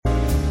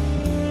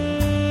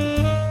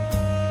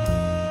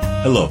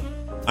Hello,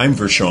 I'm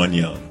Vershawn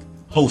Young,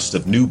 host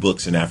of New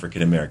Books in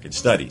African American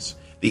Studies,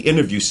 the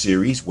interview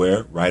series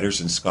where writers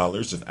and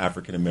scholars of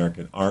African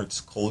American arts,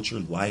 culture,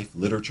 life,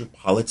 literature,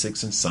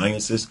 politics, and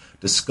sciences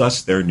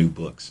discuss their new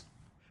books.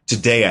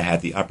 Today I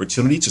had the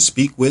opportunity to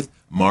speak with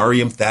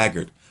Miriam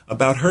Thaggert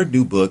about her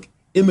new book,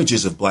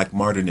 Images of Black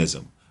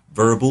Modernism,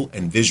 Verbal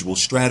and Visual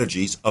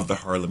Strategies of the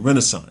Harlem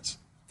Renaissance.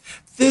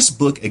 This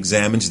book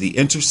examines the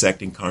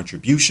intersecting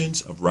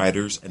contributions of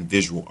writers and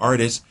visual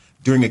artists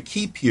during a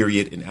key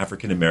period in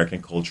African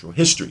American cultural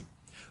history.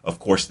 Of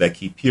course, that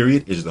key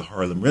period is the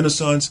Harlem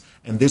Renaissance,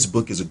 and this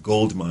book is a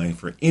goldmine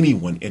for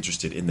anyone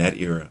interested in that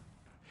era.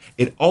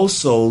 It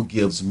also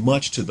gives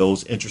much to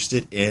those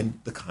interested in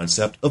the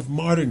concept of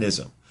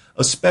modernism,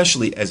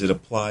 especially as it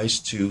applies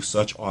to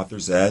such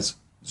authors as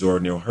Zora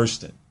Neale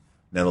Hurston,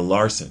 Nella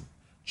Larson,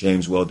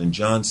 James Weldon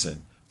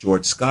Johnson,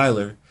 George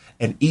Schuyler,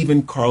 and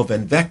even Carl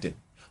Van Vechten,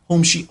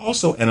 whom she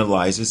also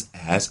analyzes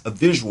as a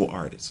visual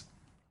artist.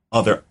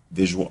 Other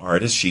visual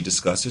artists she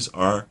discusses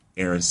are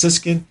Aaron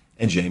Siskin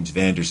and James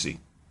Vandersea.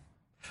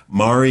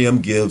 Miriam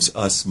gives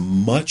us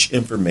much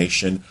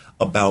information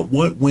about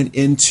what went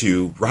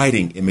into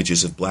writing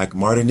Images of Black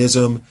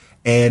Modernism,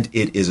 and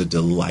it is a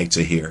delight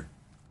to hear.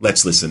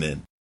 Let's listen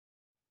in.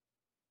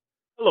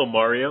 Hello,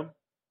 Miriam.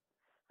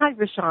 Hi,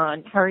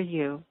 Rashawn. How are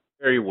you?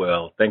 Very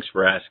well. Thanks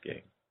for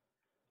asking.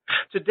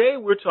 Today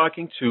we're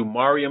talking to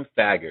Miriam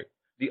Thaggert,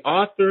 the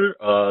author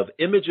of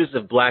Images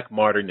of Black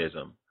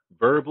Modernism,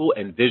 Verbal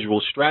and Visual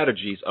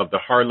Strategies of the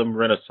Harlem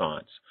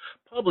Renaissance,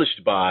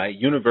 published by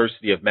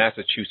University of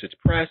Massachusetts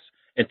Press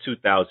in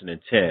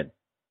 2010.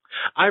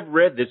 I've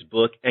read this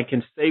book and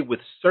can say with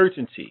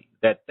certainty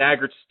that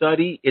Thaggert's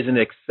study is an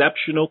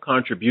exceptional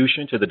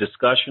contribution to the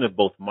discussion of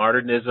both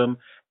modernism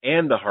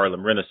and the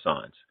Harlem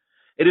Renaissance.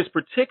 It is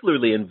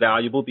particularly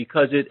invaluable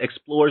because it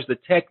explores the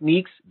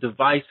techniques,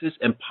 devices,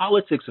 and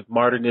politics of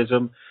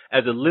modernism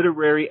as a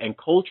literary and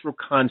cultural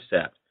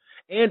concept,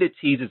 and it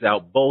teases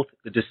out both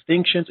the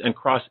distinctions and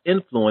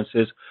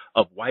cross-influences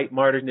of white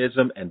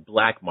modernism and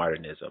black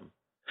modernism.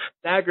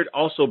 Thaggert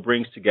also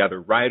brings together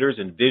writers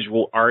and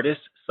visual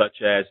artists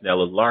such as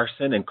Nella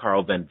Larson and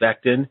Carl Van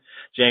Vechten,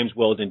 James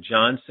Weldon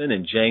Johnson,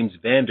 and James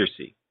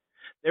Vandersea.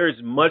 There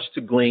is much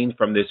to glean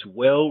from this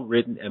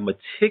well-written and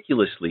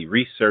meticulously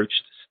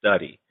researched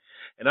study.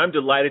 And I'm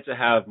delighted to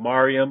have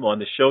Miriam on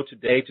the show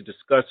today to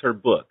discuss her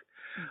book.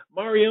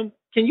 Miriam,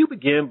 can you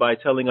begin by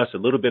telling us a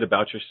little bit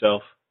about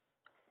yourself?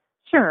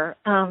 Sure.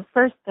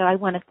 First, I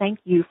want to thank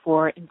you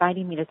for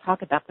inviting me to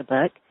talk about the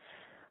book.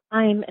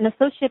 I'm an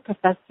associate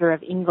professor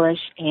of English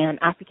and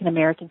African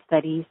American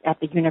Studies at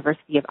the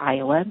University of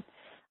Iowa.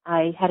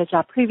 I had a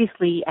job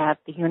previously at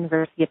the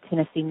University of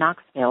Tennessee,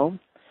 Knoxville,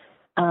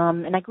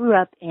 and I grew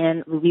up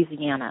in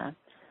Louisiana.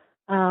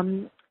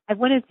 I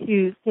wanted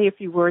to say a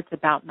few words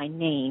about my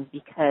name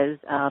because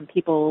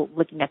people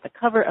looking at the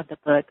cover of the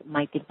book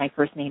might think my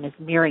first name is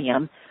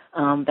Miriam,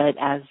 but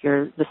as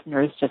your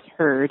listeners just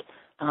heard,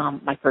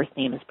 my first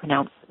name is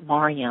pronounced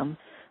Miriam.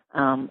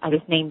 I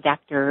was named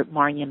after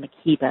Miriam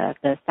Makeba,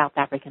 the South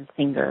African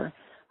singer.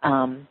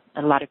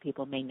 A lot of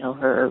people may know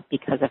her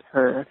because of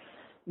her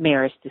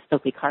marriage to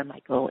Stokely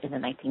Carmichael in the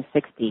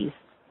 1960s.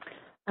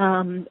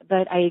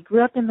 But I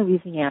grew up in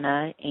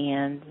Louisiana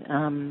and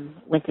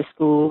went to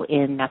school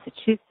in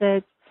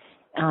Massachusetts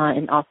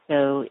and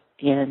also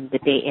in the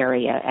Bay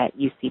Area at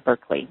UC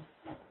Berkeley.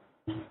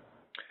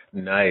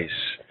 Nice.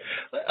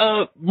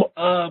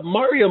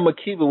 Miriam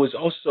Makeba was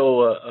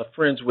also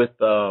friends with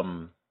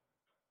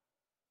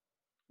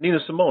Nina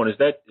Simone. Is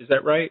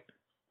that right?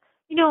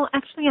 You know,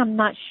 actually, I'm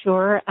not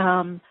sure.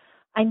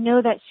 I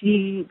know that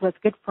she was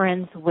good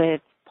friends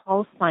with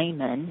Paul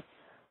Simon,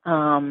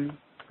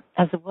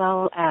 as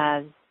well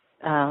as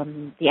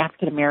the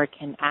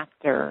African-American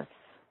actor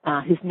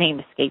whose name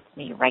escapes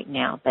me right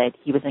now, but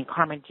he was in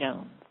Carmen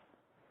Jones.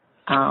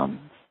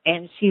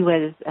 And she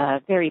was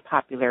very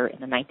popular in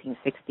the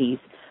 1960s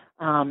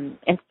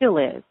and still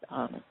is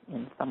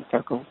in some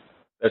circles.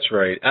 That's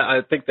right.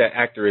 I think that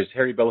actor is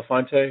Harry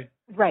Belafonte.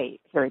 Right,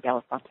 Harry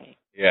Belafonte.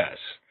 Yes.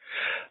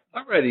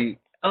 All righty.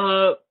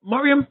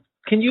 Miriam,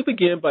 can you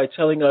begin by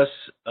telling us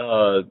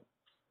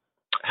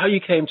how you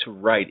came to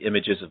write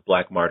Images of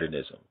Black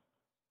Modernism?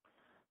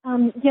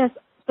 Yes,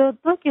 the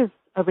book is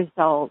a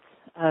result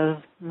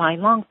of my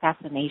long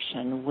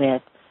fascination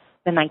with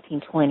the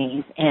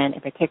 1920s and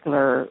in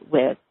particular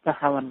with the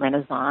Harlem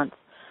Renaissance.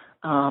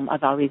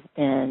 I've always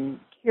been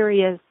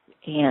curious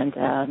and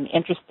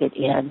interested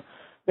in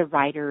the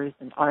writers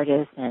and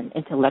artists and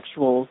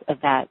intellectuals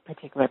of that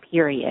particular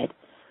period.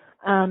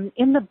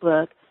 In the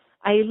book,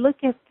 I look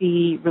at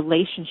the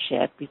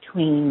relationship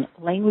between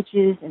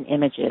languages and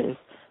images,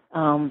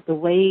 the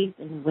ways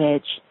in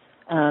which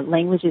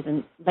language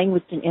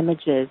and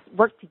images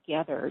work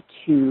together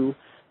to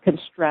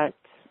construct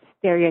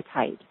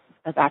stereotypes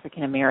of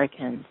African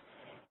Americans,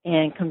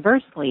 and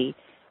conversely,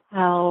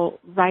 how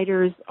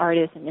writers,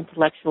 artists, and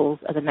intellectuals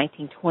of the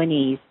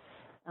 1920s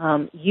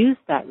used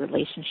that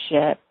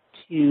relationship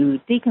to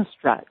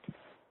deconstruct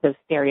those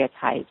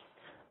stereotypes,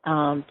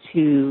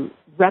 to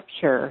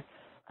rupture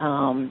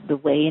the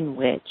way in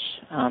which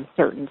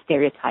certain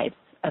stereotypes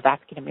of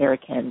African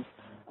Americans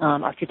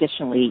are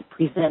traditionally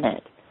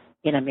presented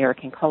in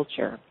American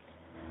culture.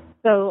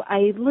 So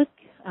I look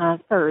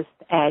first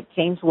at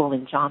James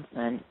Weldon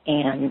Johnson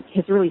and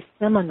his really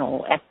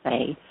seminal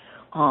essay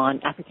on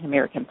African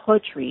American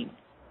poetry,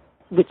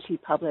 which he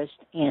published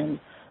in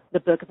the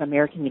Book of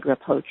American Negro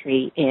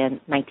Poetry in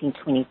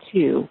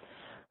 1922.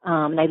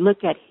 And I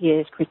look at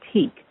his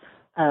critique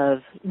of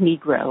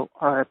Negro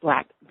or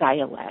Black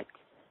dialect.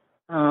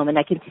 And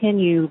I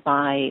continue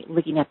by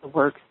looking at the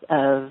works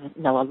of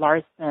Noah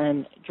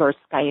Larson, George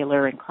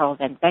Schuyler, and Carl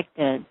Van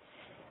Vechten.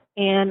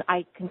 And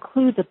I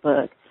conclude the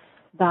book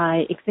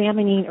by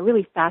examining a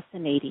really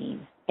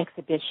fascinating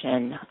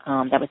exhibition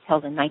that was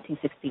held in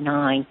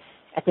 1969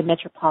 at the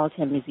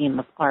Metropolitan Museum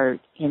of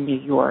Art in New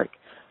York.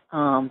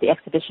 The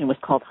exhibition was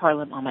called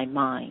Harlem on My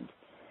Mind.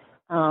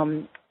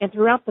 And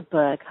throughout the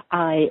book,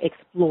 I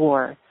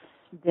explore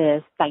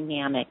this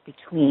dynamic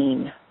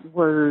between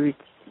words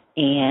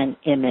and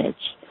image,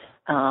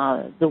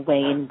 the way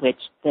in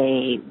which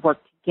they work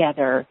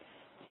together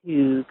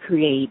to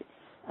create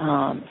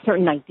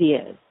certain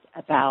ideas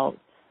about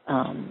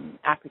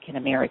African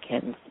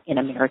Americans in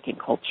American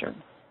culture.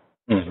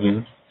 Mm-hmm.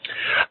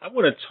 I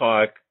want to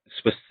talk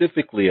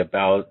specifically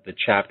about the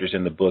chapters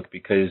in the book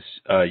because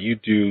you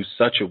do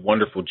such a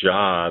wonderful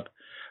job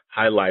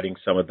highlighting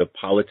some of the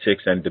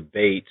politics and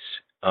debates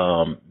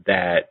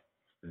that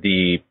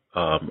the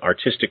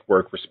artistic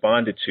work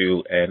responded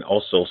to and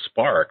also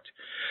sparked.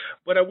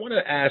 But I want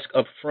to ask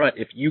up front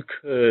if you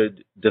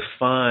could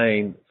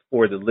define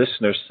for the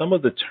listeners some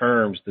of the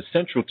terms, the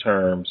central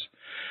terms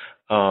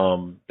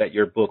that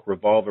your book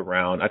revolve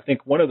around. I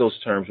think one of those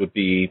terms would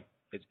be,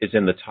 is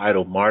in the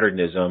title,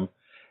 modernism,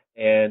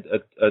 and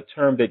a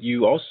term that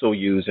you also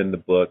use in the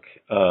book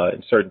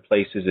in certain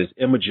places is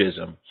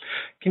imagism.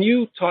 Can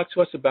you talk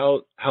to us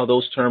about how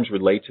those terms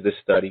relate to this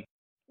study?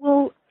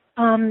 Well,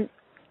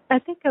 I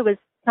think I was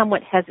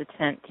somewhat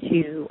hesitant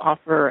to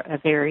offer a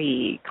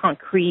very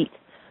concrete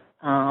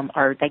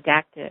or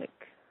didactic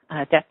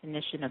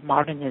definition of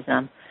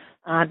modernism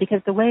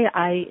because the way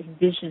I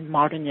envision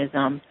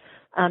modernism,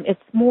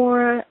 it's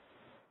more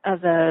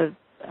of a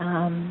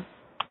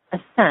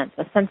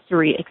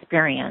sensory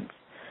experience,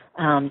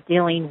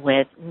 dealing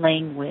with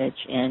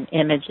language and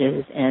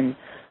images and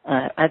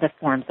other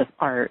forms of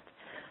art.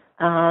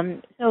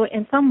 So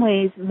in some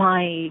ways,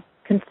 my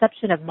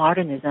conception of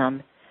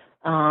modernism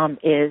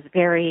is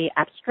very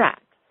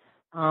abstract,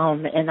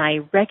 and I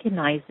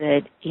recognize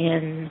it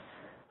in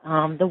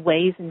the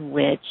ways in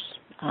which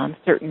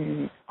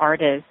certain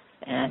artists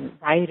and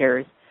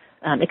writers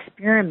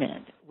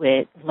experiment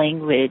with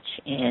language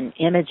and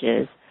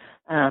images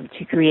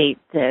to create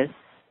this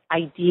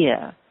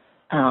idea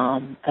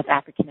of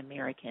African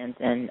Americans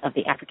and of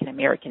the African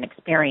American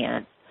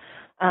experience.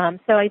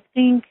 So I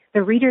think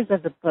the readers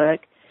of the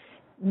book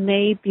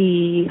may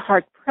be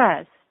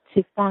hard-pressed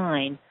to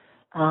find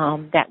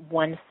that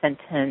one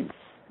sentence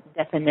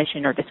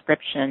definition or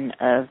description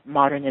of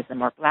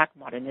modernism or Black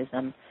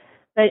modernism.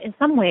 But in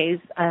some ways,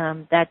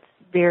 that's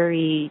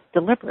very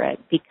deliberate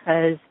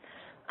because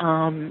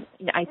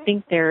I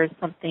think there's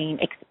something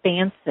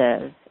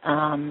expansive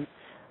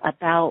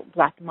about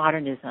Black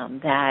modernism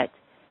that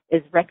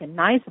is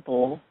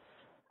recognizable,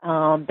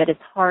 but it's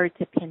hard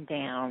to pin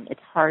down.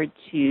 It's hard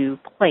to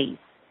place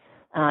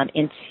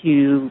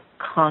into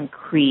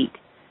concrete,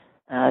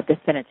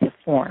 definitive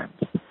forms.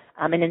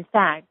 And in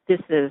fact, this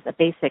is a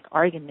basic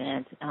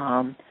argument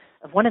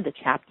of one of the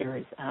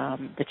chapters,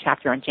 the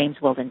chapter on James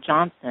Weldon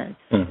Johnson,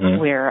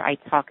 where I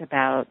talk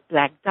about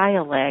Black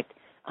dialect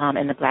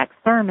and the Black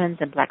sermons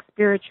and Black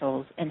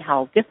spirituals and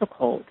how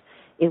difficult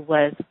it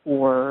was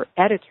for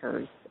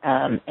editors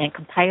and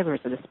compilers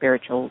of the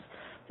spirituals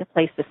to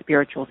place the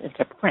spirituals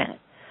into print.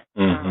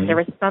 There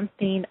was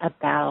something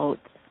about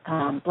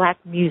Black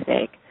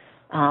music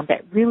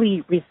that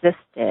really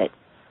resisted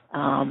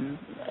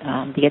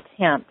the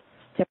attempt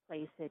to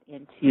place it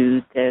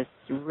into this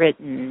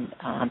written,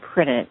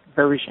 printed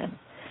version.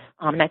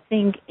 And I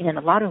think in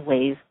a lot of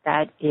ways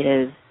that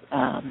is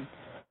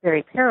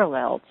very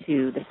parallel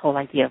to this whole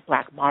idea of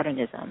Black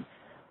modernism.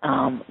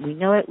 We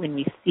know it when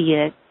we see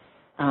it.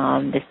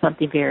 There's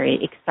something very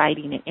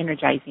exciting and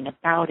energizing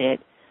about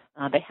it.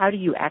 But how do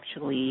you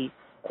actually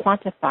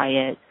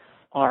quantify it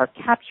or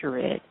capture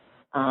it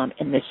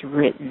in this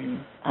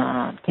written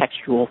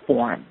textual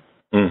form?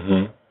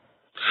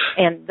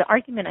 And the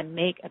argument I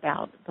make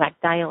about Black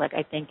dialect,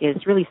 I think,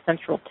 is really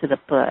central to the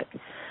book.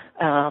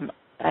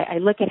 I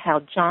look at how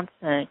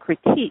Johnson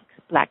critiques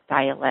Black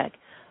dialect,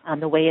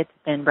 the way it's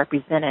been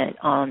represented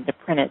on the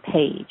printed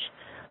page.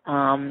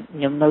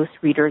 Most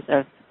readers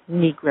of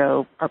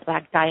Negro or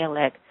Black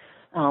dialect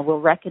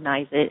will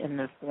recognize it in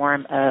the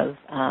form of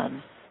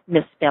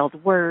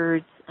misspelled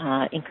words,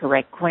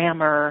 incorrect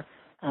grammar,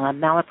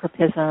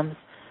 malapropisms.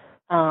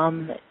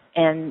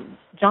 And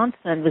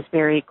Johnson was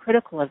very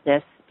critical of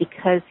this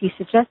because he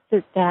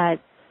suggested that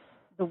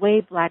the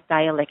way Black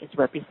dialect is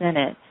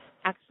represented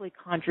actually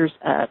conjures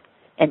up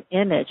an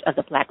image of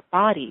the Black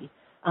body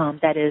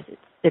that is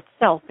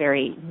itself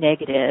very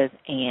negative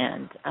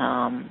and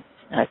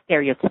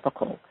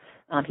stereotypical.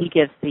 He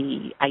gives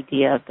the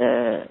idea of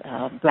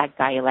the black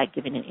dialect,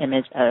 giving an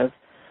image of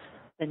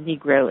the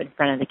Negro in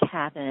front of the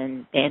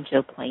cabin,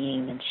 banjo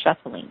playing and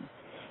shuffling.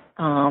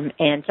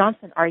 And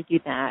Johnson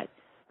argued that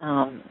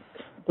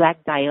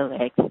black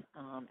dialect,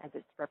 as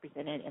it's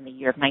represented in the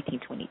year of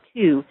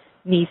 1922,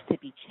 needs to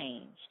be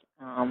changed,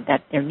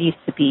 that there needs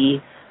to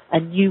be a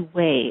new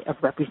way of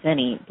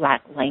representing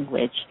black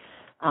language.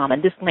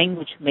 And this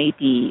language may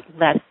be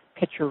less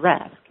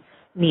picturesque,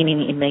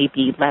 meaning it may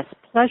be less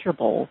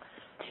pleasurable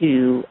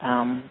to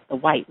the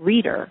white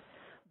reader,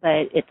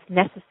 but it's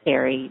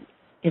necessary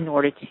in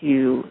order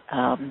to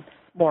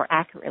more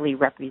accurately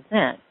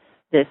represent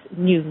this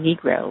new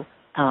Negro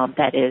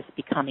that is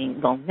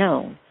becoming well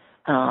known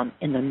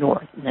in the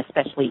North, and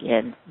especially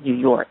in New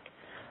York.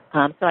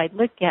 So I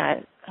look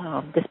at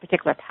this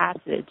particular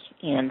passage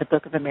in the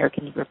Book of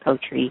American Negro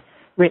Poetry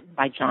written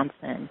by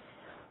Johnson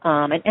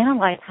and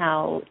analyze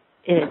how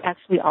it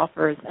actually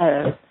offers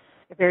a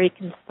very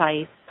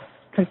concise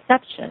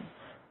conception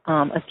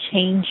of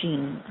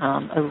changing,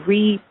 of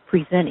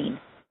representing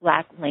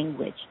black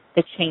language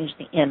to change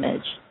the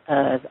image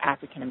of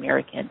African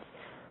Americans.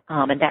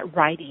 And that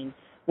writing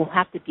will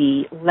have to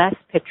be less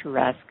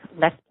picturesque,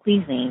 less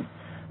pleasing,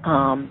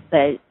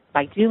 but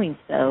by doing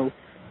so,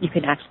 you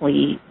can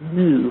actually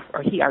move,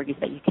 or he argues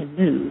that you can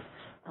move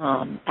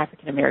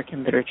African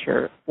American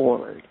literature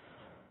forward.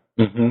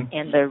 Mm-hmm.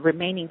 And the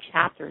remaining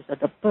chapters of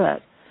the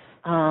book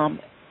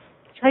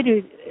try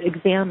to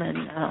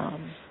examine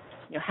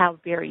how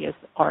various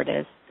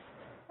artists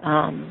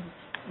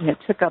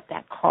took up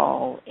that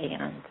call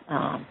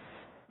and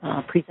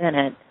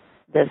presented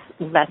this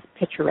less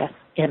picturesque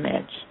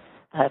image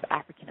of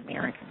African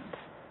Americans.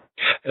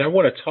 And I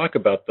want to talk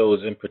about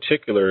those in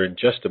particular in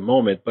just a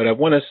moment, but I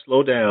want to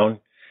slow down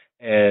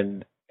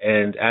and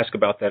ask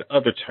about that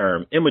other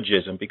term,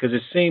 imagism, because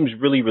it seems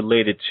really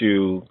related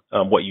to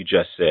what you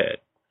just said.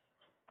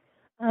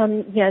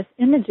 Yes,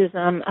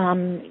 imagism.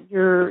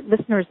 Your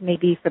listeners may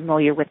be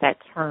familiar with that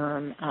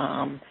term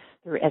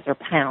through Ezra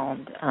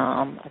Pound,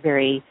 a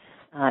very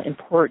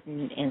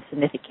important and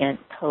significant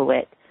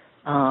poet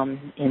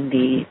in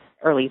the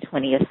early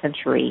 20th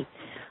century.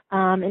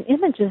 And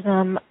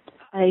imagism,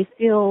 I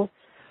feel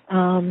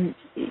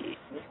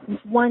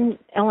one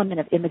element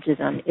of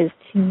imagism is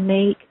to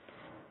make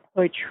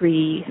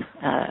poetry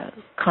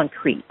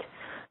concrete,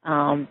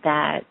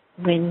 that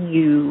when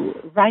you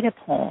write a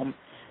poem,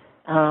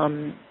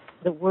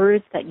 the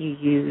words that you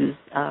use,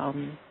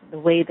 the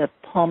way the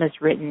poem is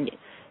written,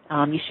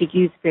 you should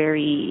use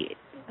very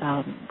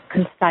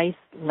concise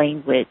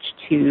language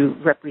to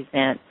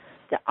represent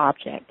the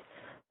object.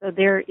 So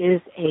there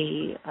is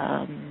a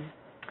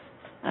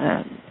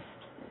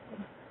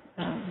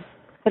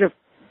sort of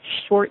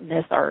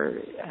shortness or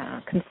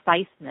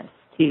conciseness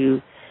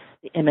to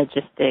the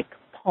imagistic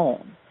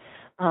poem.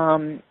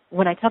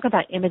 When I talk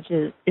about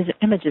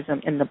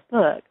imagism in the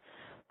book,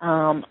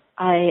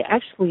 I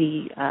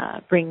actually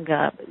bring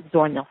up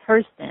Zora Neale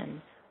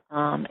Hurston,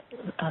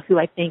 who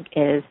I think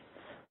is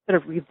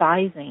sort of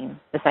revising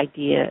this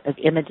idea of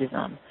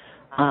imagism.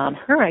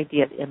 Her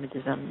idea of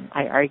imagism,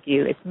 I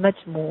argue, is much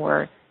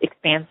more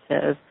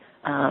expansive.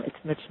 It's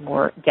much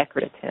more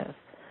decorative.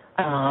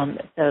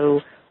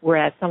 So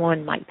whereas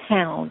someone like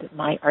Pound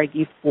might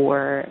argue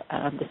for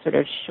the sort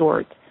of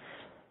short,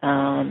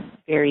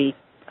 very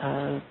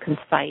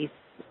concise,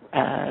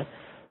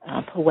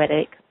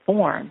 poetic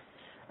form,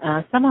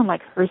 someone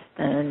like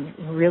Hurston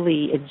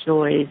really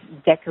enjoys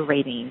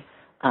decorating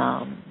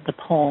the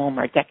poem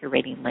or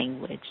decorating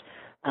language.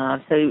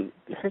 So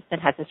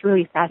Hurston has this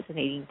really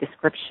fascinating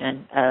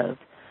description of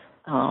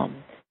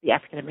the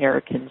African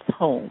American's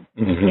home,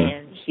 mm-hmm.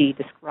 and she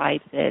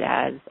describes it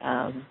as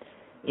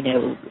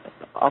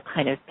all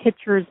kind of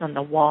pictures on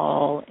the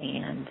wall,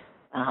 and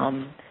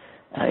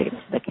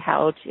the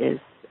couch is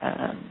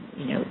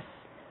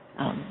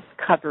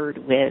covered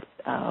with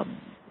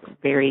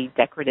very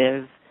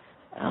decorative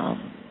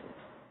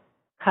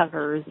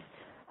covers.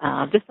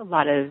 Just a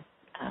lot of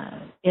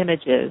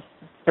images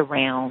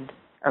surround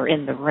or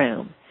in the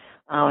room.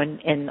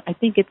 And I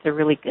think it's a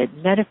really good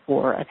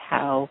metaphor of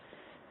how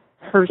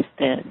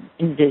Hurston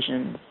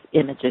envisions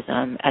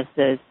imagism as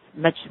this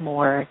much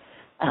more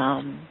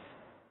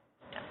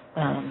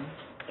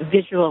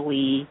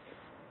visually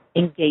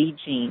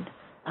engaging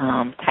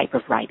type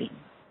of writing.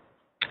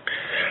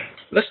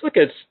 Let's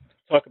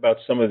talk about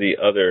some of the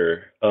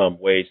other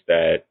ways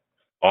that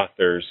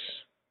authors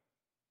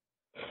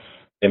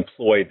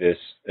employ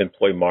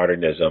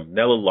modernism.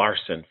 Nella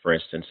Larson, for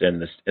instance, in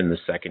the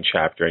second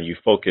chapter, and you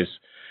focus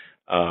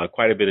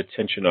quite a bit of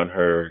attention on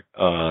her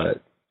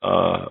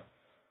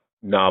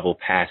novel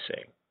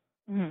Passing.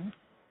 Mm-hmm.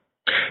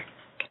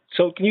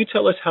 So, can you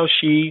tell us how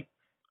she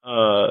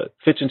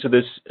fits into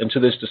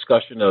this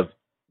discussion of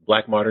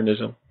Black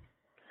modernism?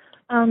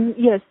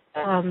 Yes,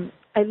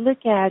 I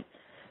look at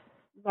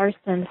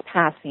Larson's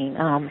Passing,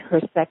 her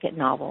second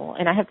novel,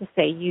 and I have to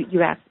say,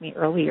 you asked me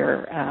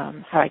earlier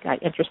how I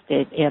got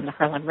interested in the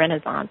Harlem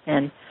Renaissance,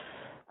 and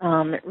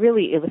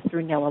Really, it was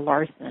through Noah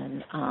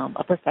Larson.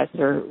 A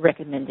professor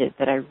recommended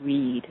that I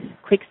read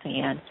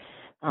Quicksand,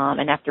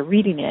 and after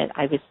reading it,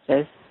 I was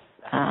just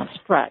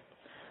struck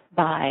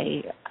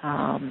by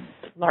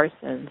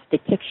Larson's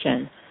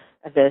depiction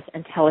of this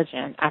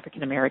intelligent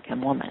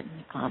African-American woman,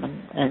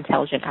 an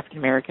intelligent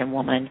African-American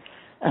woman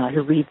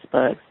who reads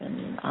books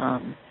and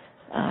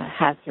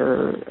has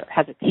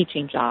a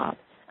teaching job.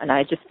 And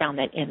I just found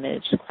that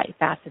image quite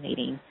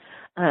fascinating.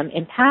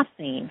 In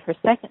passing, her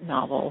second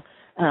novel,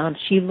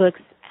 she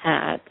looks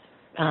at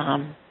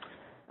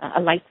a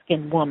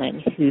light-skinned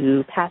woman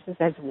who passes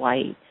as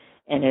white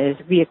and is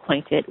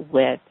reacquainted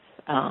with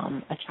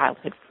a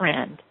childhood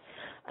friend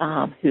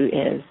who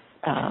is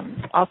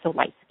also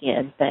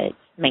light-skinned but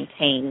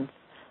maintains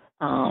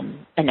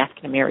an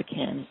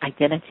African-American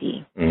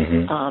identity.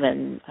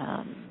 And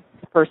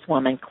the first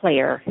woman,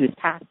 Claire, who's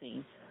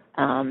passing,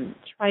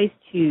 tries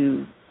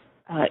to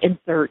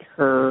insert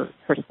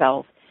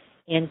herself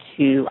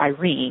into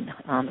Irene,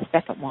 the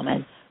second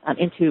woman,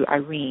 into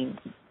Irene's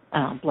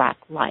Black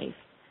life.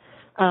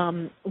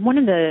 One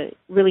of the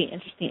really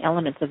interesting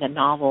elements of the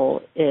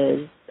novel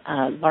is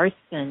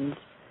Larson's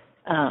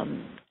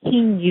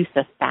keen use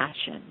of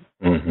fashion.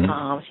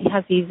 She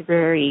has these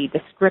very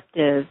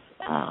descriptive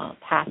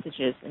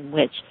passages in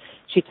which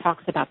she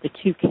talks about the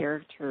two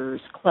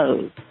characters'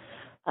 clothes.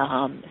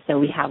 So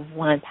we have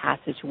one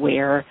passage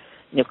where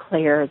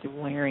Claire is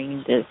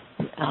wearing this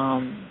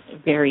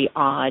very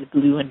odd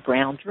blue and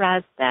brown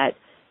dress that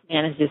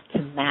manages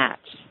to match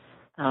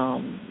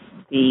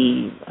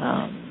the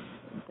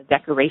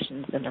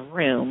decorations in the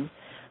room.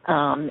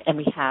 And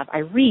we have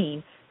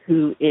Irene,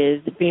 who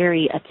is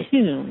very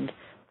attuned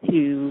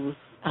to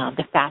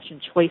the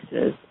fashion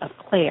choices of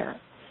Claire.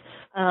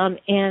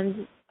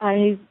 And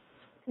I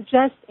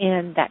suggest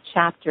in that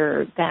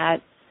chapter that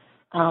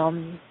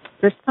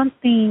there's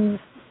something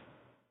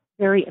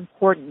very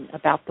important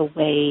about the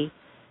way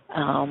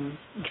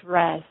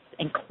dress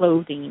and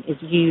clothing is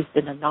used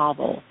in the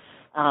novel.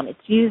 It's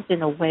used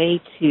in a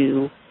way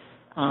to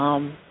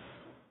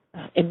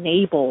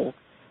enable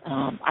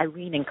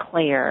Irene and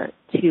Claire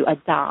to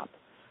adopt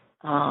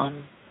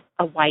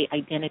a white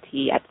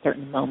identity at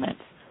certain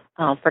moments.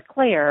 For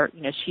Claire,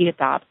 she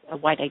adopts a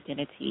white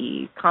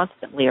identity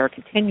constantly or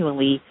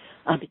continually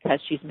because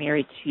she's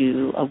married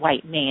to a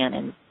white man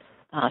and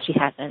she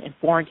hasn't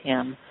informed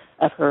him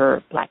of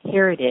her Black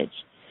heritage.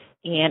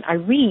 And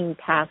Irene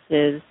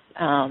passes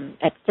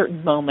at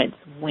certain moments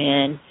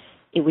when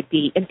it would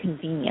be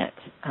inconvenient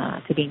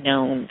to be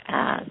known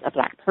as a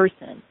Black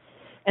person.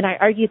 And I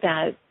argue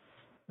that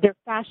their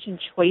fashion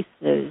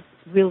choices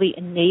really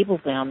enable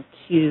them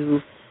to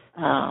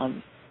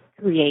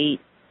create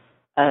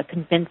a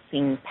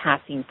convincing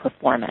passing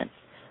performance,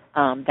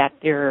 that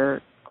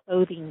their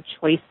clothing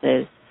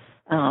choices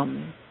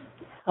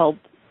help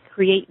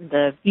create in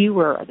the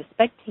viewer or the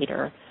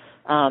spectator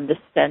the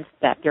sense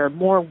that they're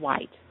more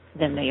white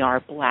than they are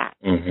Black.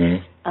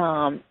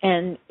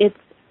 And it's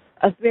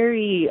a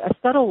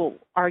subtle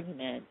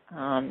argument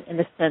in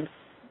the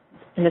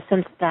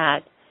sense that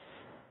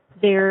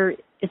there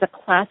is a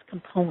class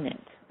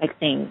component, I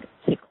think,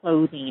 to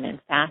clothing and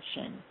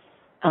fashion.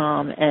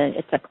 And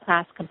it's a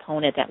class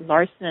component that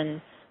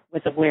Larson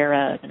was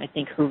aware of, and I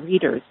think her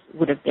readers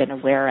would have been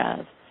aware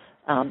of,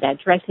 that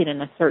dressing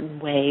in a certain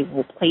way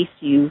will place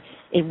you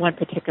in one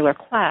particular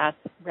class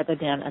rather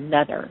than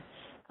another.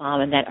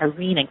 And that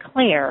Irene and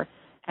Claire,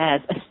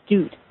 as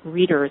astute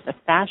readers of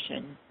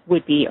fashion,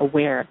 would be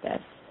aware of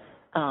this,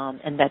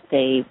 and that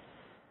they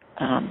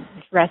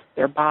dress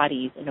their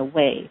bodies in a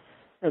way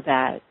so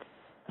that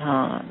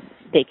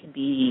they can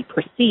be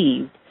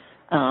perceived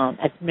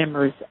as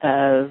members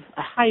of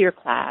a higher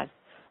class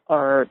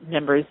or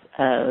members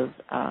of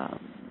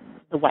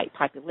the white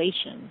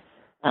population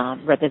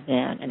rather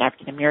than an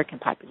African American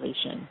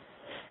population.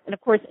 And of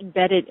course,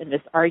 embedded in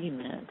this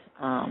argument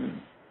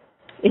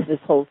is this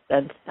whole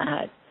sense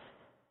that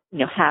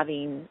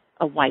having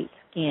a white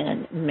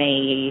skin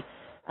may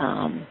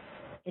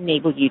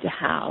enable you to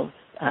have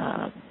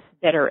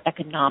better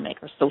economic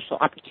or social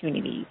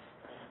opportunities.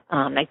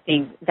 I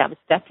think that was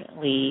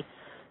definitely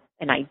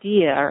an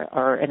idea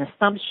or an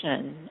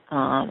assumption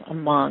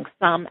among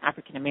some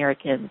African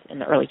Americans in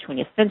the early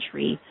 20th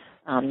century.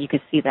 You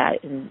could see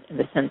that in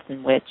the sense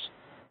in which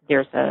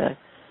there's a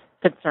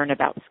concern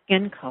about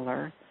skin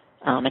color,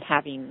 and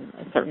having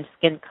a certain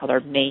skin color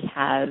may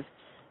have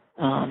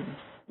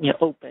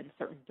opened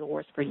certain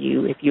doors for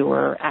you if you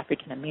were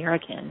African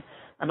American.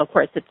 Of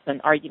course, it's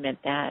an argument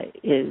that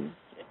is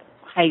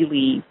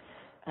highly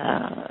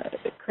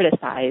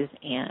criticized,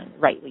 and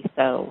rightly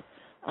so,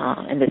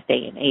 in this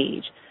day and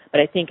age. But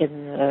I think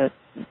in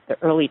the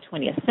early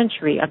 20th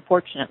century,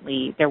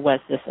 unfortunately, there was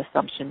this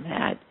assumption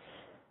that,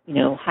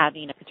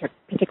 having a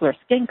particular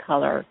skin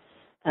color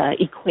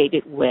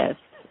equated with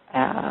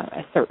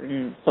a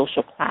certain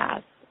social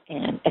class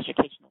and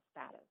educational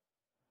status.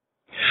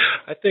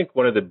 I think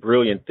one of the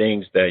brilliant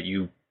things that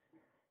you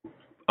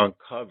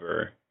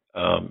uncover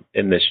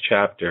in this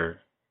chapter,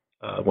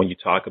 when you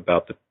talk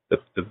about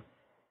the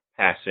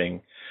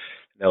passing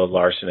Nella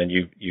Larson, and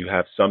you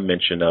have some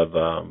mention of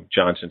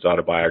Johnson's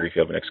autobiography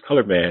of an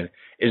ex-colored man,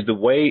 is the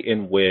way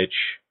in which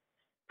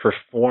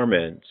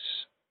performance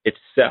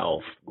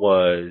itself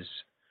was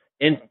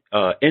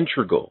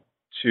integral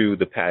to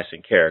the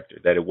passing character,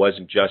 that it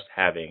wasn't just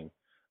having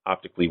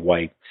optically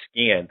white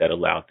skin that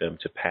allowed them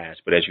to pass,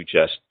 but as you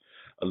just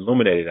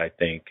illuminated, I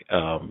think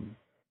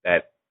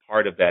that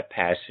part of that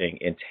passing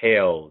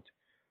entailed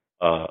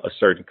a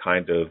certain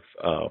kind of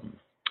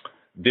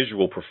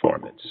visual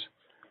performance.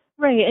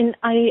 Right, and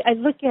I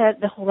look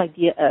at the whole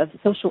idea of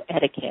social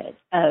etiquette,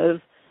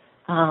 of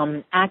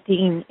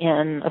acting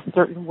in a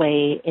certain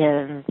way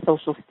in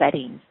social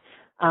settings,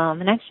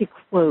 and actually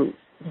quote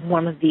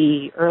one of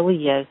the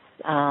earliest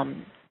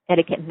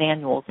etiquette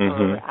manuals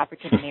for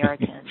African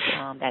Americans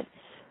that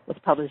was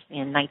published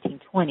in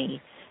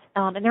 1920.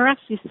 And there are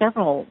actually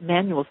several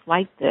manuals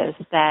like this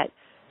that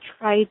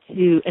try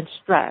to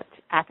instruct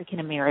African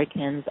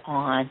Americans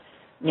on,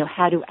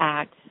 how to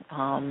act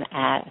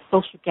at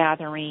social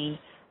gathering,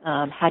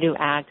 how to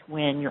act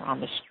when you're on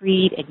the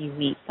street and you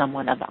meet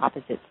someone of the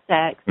opposite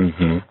sex.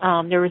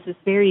 There was this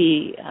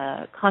very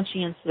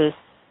conscientious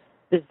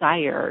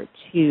desire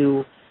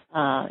to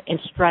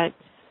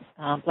instruct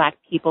Black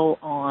people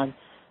on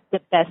the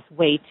best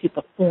way to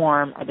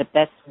perform or the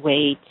best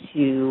way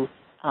to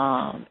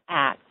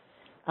act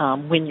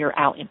when you're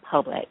out in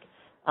public.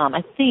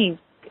 I think,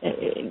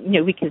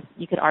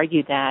 you could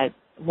argue that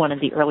one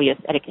of the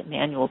earliest etiquette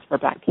manuals for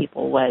Black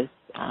people was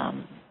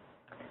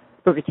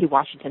Booker T.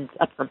 Washington's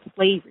Up From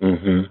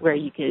Slavery, where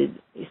you could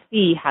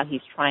see how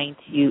he's trying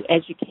to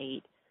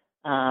educate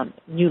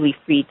newly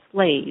freed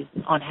slaves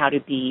on how to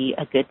be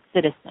a good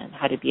citizen,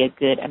 how to be a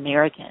good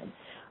American.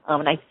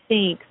 And I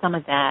think some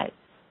of that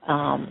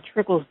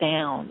trickles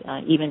down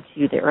even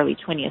to the early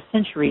 20th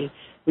century,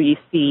 where you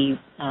see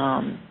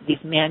these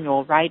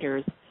manual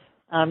writers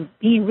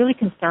being really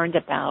concerned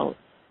about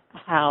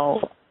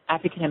how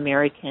African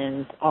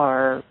Americans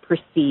are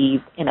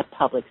perceived in a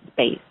public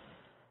space,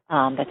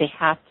 that they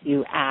have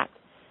to act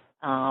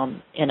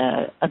in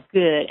a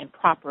good and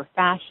proper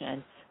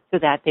fashion so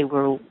that they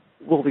will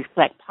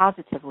reflect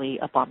positively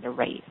upon the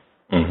race.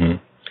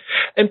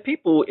 And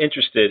people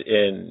interested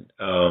in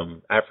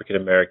African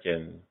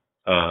American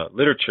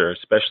literature,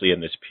 especially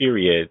in this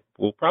period,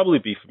 will probably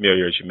be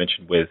familiar, as you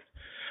mentioned, with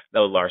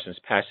Nella Larson's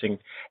passing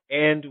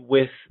and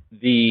with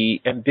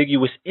the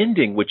ambiguous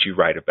ending which you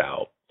write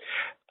about.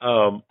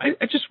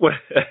 I just want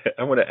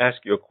I want to ask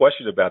you a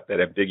question about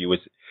that ambiguous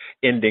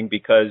ending,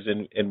 because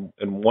in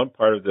one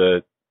part of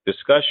the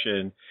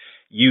discussion,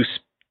 you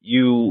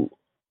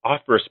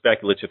offer a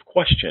speculative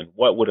question: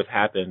 what would have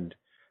happened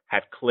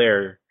had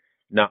Claire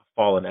not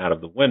fallen out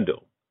of the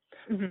window?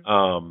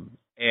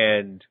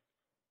 And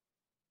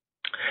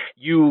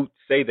you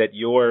say that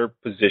your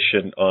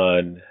position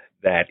on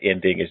that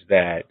ending is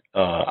that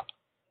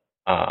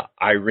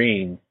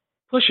Irene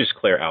pushes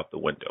Claire out the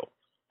window.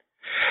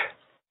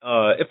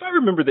 If I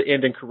remember the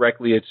ending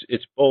correctly,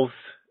 it's both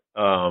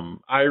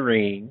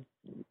Irene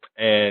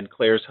and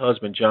Claire's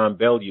husband, John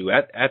Bellew,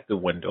 at the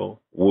window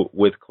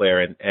with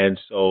Claire, and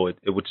so it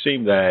would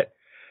seem that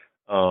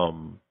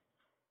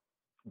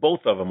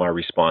both of them are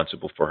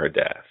responsible for her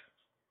death.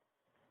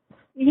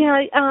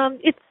 Yeah,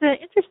 it's an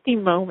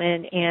interesting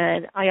moment,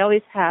 and I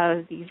always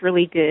have these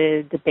really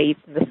good debates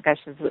and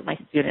discussions with my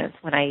students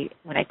when I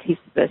teach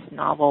this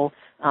novel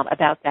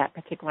about that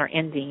particular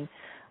ending.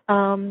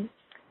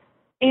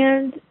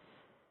 And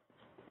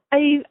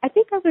I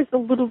think I was a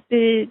little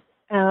bit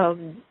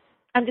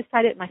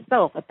undecided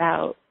myself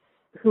about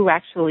who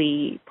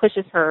actually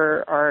pushes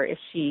her or if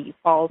she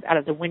falls out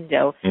of the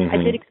window. I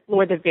did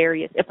explore the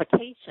various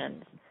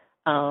implications.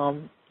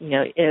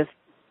 If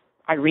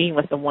Irene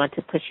was the one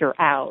to push her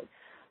out,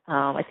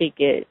 I think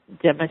it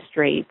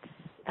demonstrates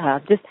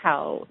just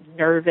how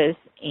nervous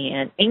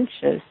and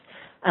anxious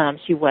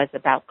she was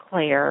about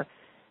Claire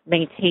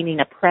maintaining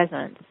a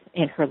presence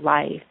in her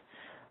life.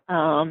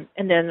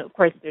 And then, of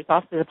course, there's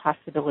also the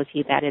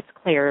possibility that it's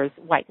Claire's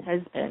white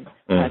husband,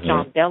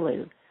 John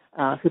Bellew,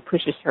 who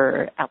pushes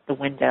her out the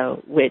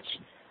window, which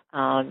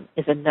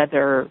is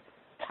another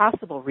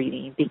possible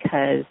reading,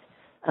 because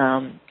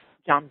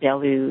John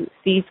Bellew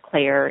sees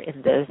Claire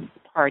in this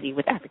party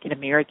with African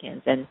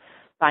Americans and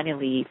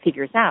finally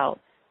figures out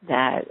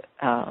that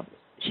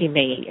she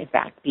may, in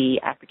fact, be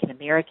African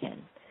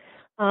American.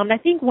 I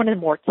think one of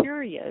the more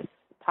curious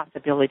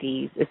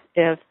possibilities is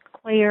if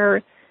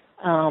Claire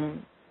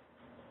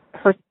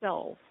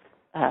herself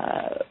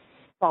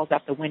falls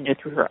out the window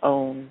through her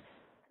own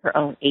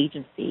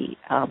agency,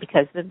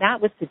 because then that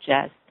would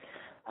suggest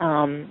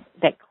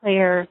that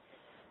Claire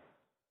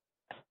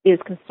is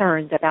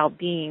concerned about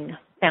being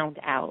found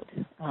out,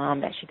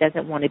 that she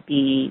doesn't want to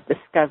be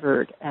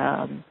discovered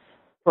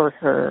for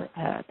her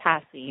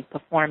passing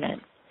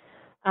performance.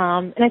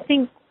 And I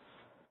think,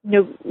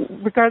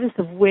 regardless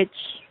of which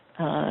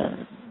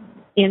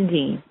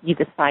ending you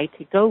decide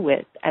to go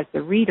with as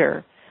the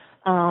reader,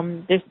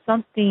 there's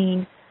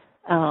something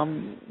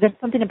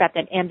about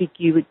that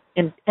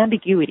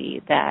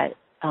ambiguity that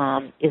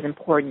is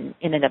important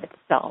in and of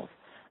itself.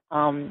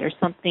 There's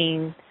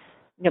something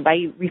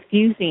by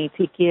refusing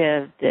to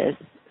give this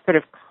sort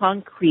of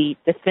concrete,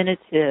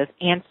 definitive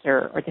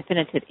answer or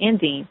definitive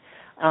ending,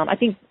 I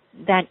think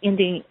that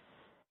ending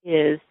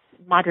is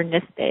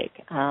modernistic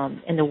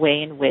in the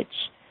way in which,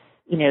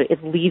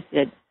 it leaves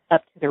it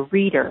up to the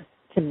reader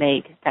to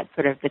make that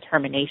sort of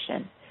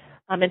determination.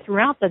 And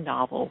throughout the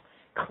novel,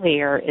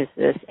 Claire is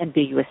this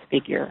ambiguous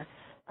figure.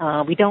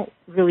 We don't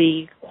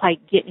really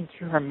quite get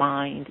into her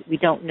mind. We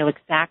don't know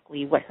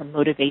exactly what her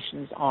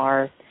motivations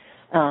are.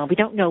 We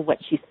don't know what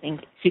she's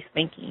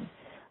thinking.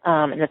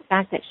 And the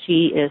fact that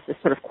she is a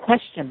sort of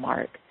question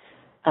mark,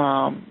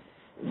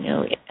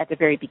 at the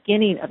very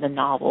beginning of the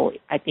novel,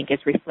 I think is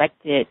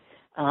reflected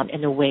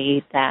in the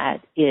way that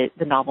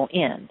the novel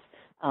ends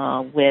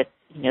with,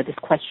 this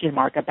question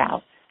mark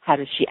about how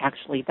does she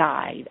actually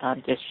die?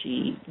 Does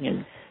she,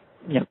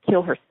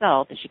 kill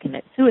herself? Does she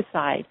commit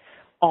suicide?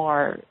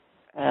 Or,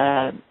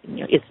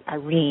 is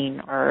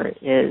Irene or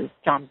is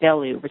John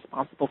Bellew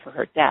responsible for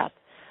her death?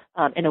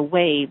 In a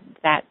way,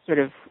 that sort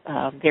of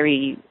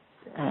very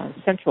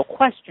central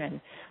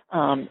question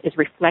is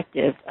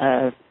reflective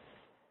of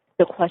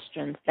the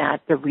questions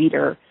that the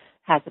reader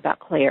has about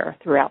Claire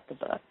throughout the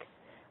book.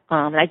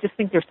 And I just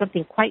think there's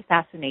something quite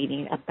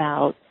fascinating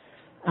about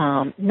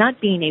not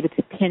being able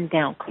to pin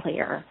down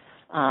Claire,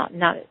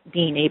 not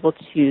being able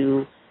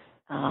to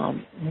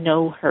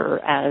know her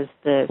as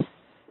this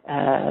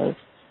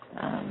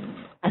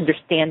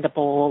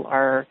understandable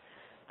or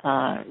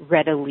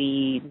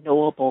readily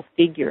knowable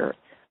figure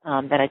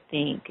that I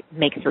think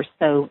makes her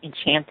so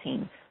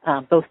enchanting,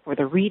 both for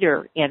the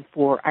reader and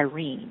for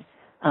Irene.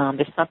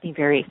 There's something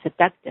very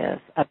seductive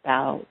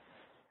about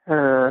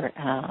her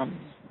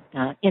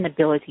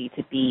inability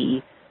to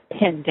be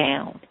pinned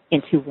down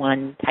into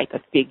one type of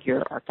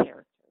figure or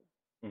character.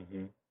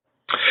 Mm-hmm.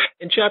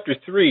 In Chapter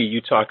 3, you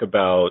talk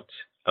about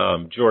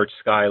George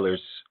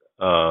Schuyler's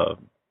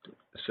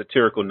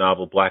satirical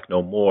novel Black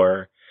No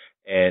More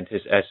and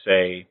his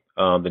essay,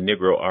 The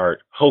Negro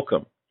Art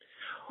Hokum.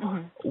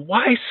 Mm-hmm.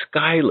 Why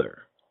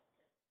Schuyler?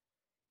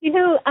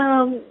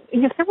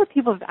 Several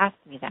people have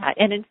asked me that.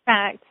 And in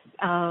fact,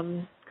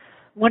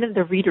 one of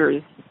the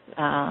readers,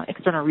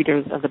 external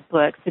readers of the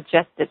book,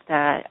 suggested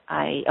that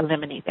I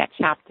eliminate that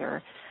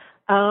chapter.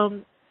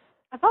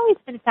 I've always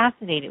been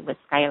fascinated with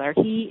Schuyler.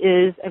 He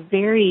is a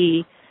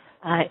very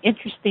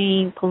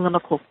interesting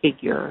polemical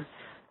figure.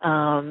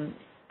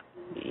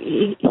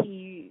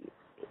 He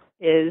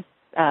is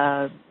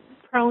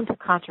prone to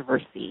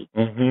controversy,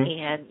 mm-hmm.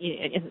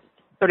 and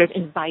sort of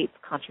invites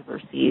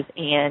controversies,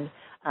 and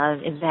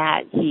in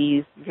that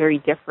he's very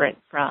different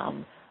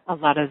from a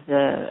lot of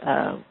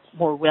the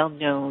more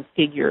well-known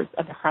figures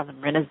of the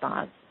Harlem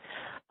Renaissance.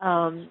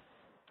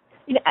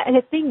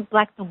 I think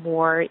Black No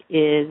More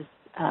is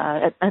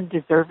an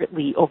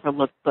undeservedly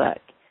overlooked book.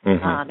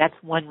 Mm-hmm. That's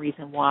one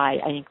reason why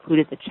I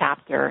included the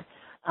chapter.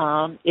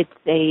 It's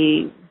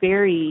a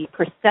very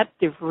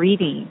perceptive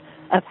reading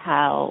of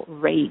how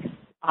race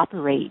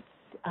operates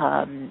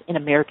in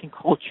American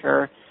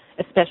culture,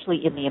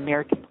 especially in the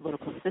American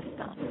political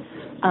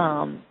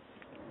system.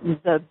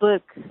 The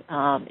book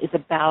is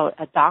about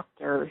a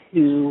doctor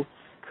who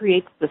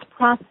creates this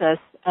process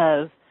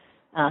of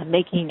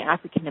making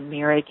African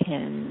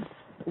Americans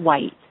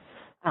white.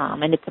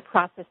 And it's a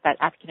process that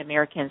African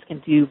Americans can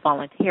do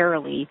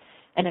voluntarily.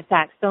 And in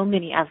fact, so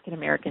many African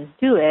Americans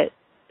do it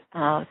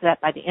so that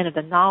by the end of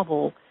the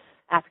novel,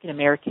 African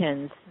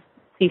Americans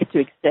cease to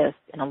exist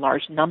in a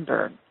large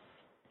number.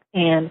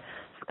 And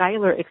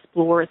Schuyler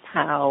explores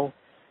how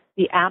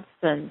the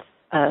absence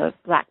of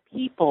Black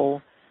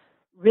people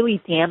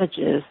really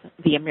damages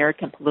the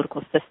American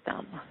political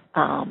system,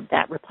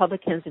 that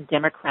Republicans and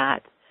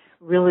Democrats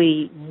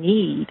really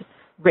need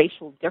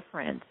racial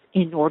difference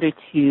in order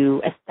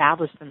to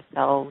establish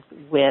themselves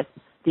with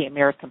the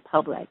American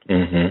public.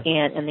 Mm-hmm.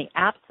 And in the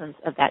absence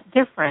of that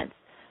difference,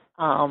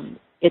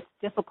 it's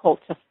difficult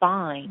to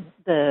find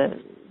the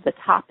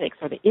topics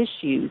or the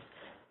issues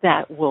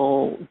that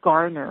will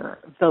garner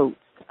votes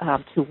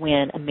to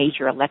win a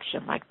major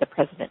election like the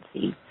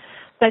presidency.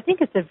 So I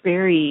think it's a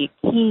very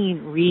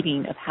keen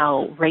reading of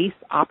how race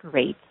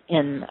operates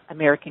in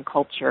American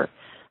culture,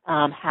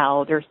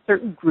 how there are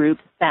certain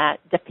groups that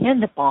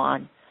depend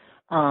upon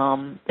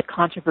the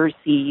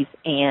controversies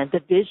and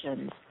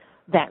divisions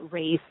that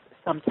race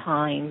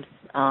sometimes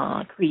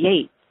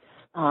creates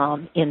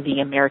in the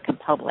American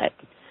public.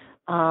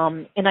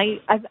 And I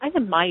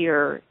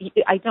admire,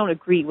 I don't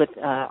agree with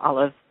all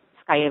of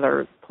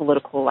Schuyler's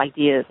political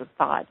ideas and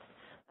thoughts.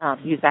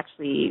 He was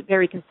actually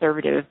very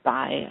conservative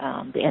by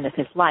the end of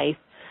his life,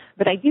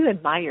 but I do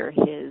admire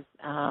his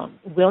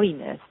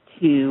willingness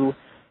to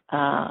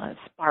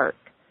spark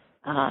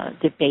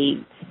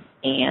debate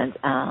and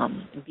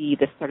be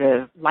the sort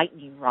of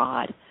lightning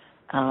rod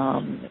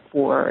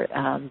for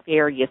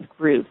various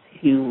groups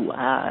who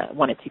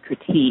wanted to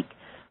critique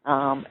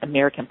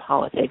American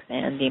politics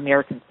and the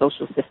American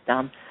social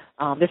system.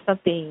 There's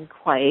something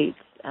quite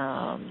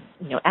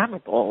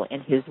admirable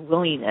in his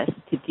willingness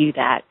to do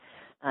that,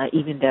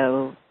 even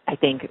though I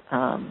think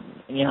a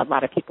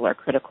lot of people are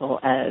critical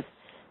of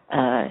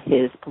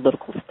his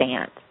political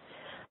stance.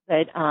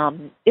 But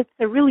it's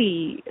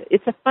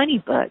a funny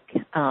book.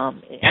 As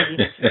you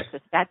mentioned, it's a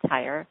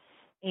satire.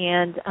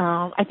 And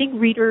I think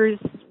readers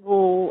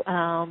will,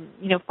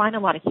 find a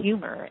lot of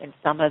humor in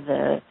some of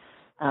the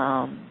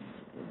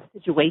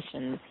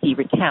situations he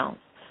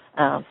recounts.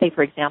 Say,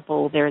 for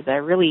example, there's a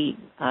really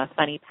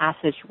funny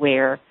passage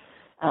where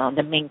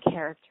the main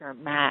character,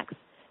 Max,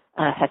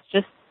 has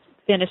just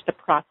finished a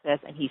process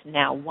and he's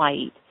now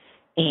white.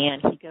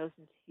 And he goes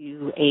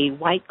into a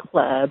white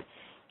club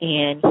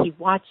and he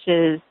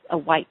watches a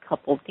white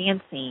couple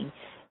dancing.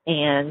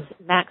 And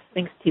Max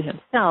thinks to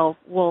himself,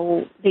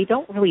 well, they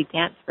don't really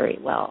dance very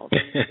well.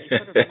 They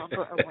sort of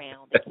lumber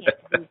around. They can't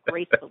move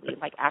gracefully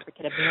like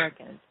African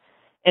Americans.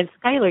 And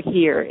Schuyler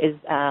here is,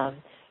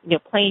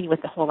 playing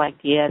with the whole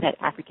idea that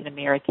African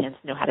Americans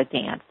know how to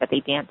dance, that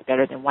they dance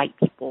better than white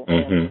people.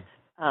 Mm-hmm.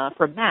 And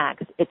for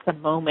Max, it's a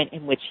moment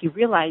in which he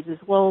realizes,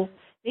 well,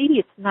 maybe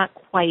it's not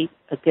quite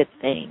a good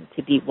thing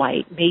to be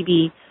white.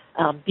 Maybe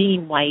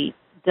being white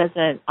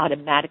doesn't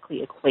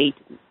automatically equate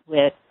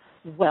with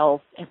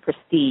wealth and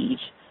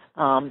prestige.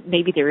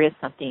 Maybe there is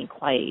something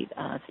quite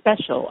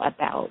special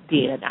about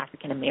being an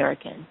African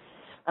American.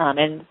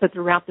 And so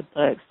throughout the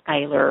book,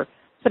 Schuyler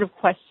sort of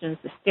questions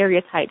the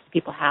stereotypes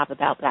people have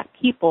about black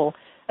people,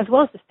 as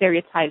well as the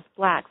stereotypes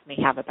blacks may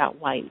have about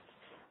whites.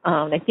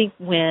 I think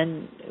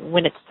when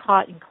it's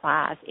taught in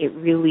class, it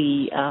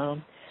really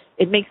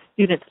it makes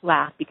students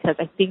laugh because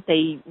I think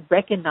they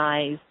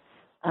recognize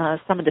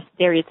some of the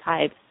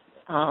stereotypes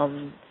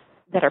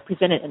that are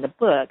presented in the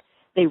book.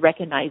 They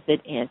recognize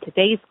it in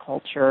today's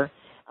culture,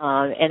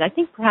 and I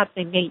think perhaps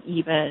they may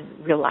even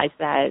realize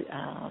that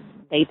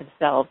they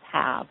themselves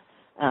have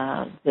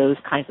those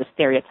kinds of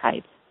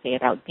stereotypes, say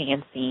about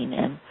dancing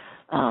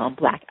and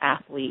black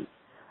athletes.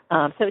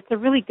 So it's a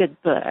really good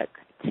book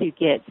to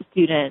get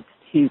students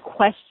to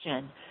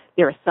question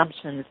their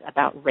assumptions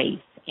about race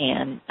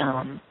and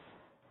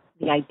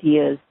the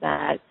ideas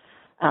that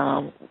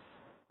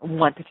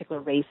one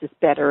particular race is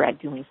better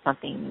at doing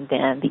something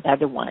than the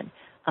other one.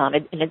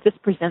 And it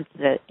just presents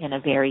it in a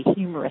very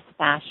humorous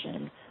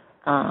fashion,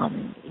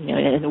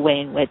 in a way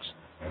in which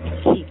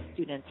it keeps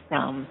students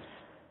from,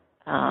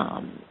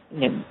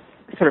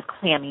 sort of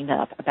clamming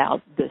up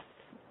about this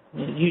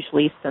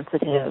usually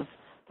sensitive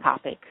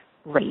topic,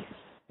 race.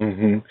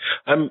 Mm-hmm.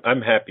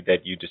 I'm happy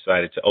that you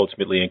decided to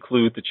ultimately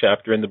include the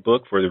chapter in the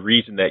book for the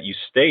reason that you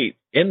state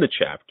in the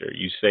chapter.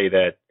 You say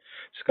that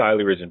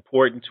Schuyler is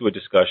important to a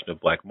discussion of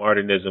black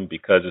modernism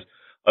because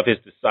of his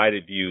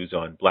decided views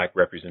on black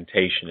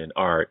representation in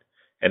art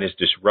and his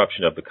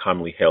disruption of the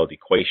commonly held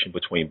equation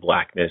between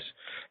blackness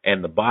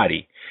and the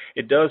body.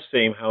 It does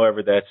seem,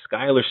 however, that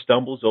Schuyler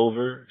stumbles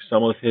over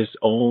some of his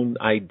own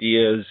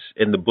ideas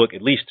in the book,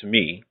 at least to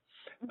me,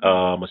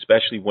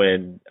 especially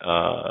when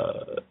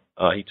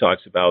he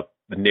talks about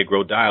the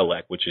Negro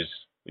dialect, which is,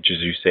 as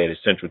you said, is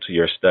central to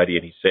your study.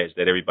 And he says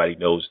that everybody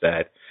knows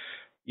that,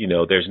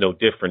 there's no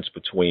difference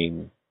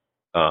between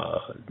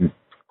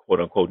quote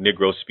unquote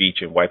Negro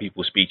speech and white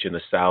people's speech in the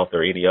South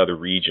or any other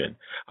region.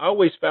 I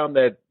always found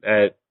that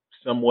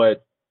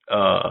somewhat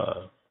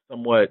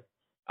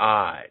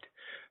odd,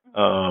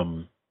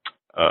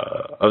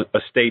 a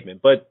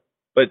statement, but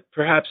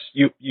perhaps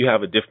you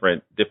have a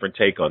different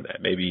take on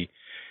that. Maybe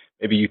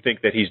you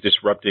think that he's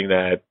disrupting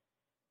that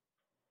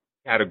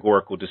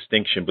categorical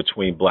distinction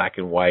between black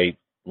and white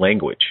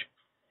language.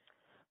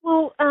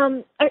 Well,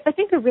 I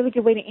think a really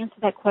good way to answer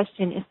that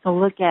question is to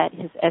look at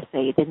his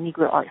essay, The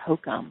Negro Art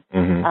Hokum,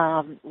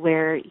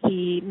 where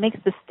he makes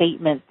the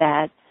statement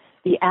that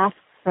the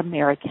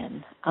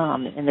Afro-American,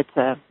 and it's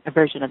a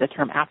version of the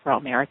term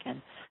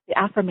Afro-American, the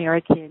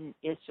Afro-American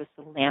is just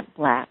a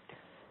lamp-black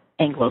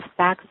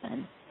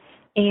Anglo-Saxon.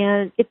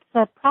 And it's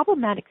a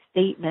problematic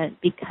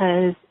statement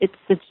because it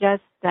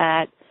suggests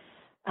that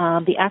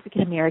the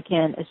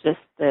African-American is just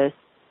this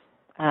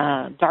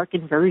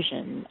darkened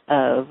version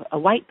of a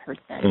white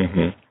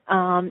person.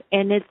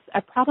 And it's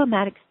a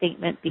problematic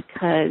statement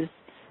because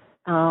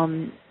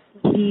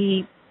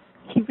he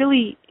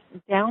really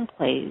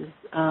downplays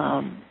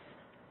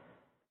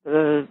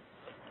the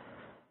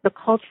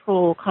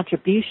cultural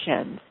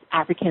contributions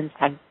African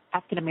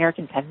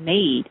Americans have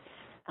made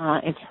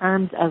in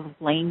terms of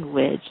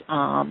language,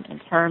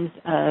 in terms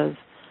of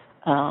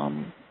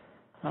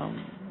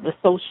the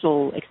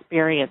social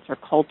experience or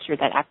culture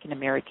that African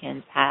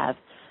Americans have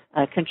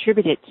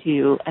contributed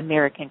to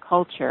American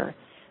culture.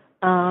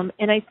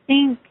 And I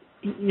think,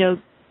 there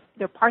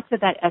are parts of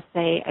that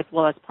essay as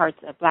well as parts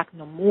of Black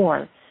No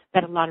More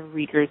that a lot of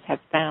readers have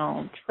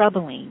found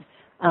troubling,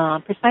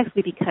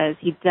 precisely because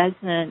he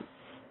doesn't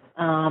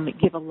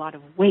give a lot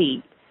of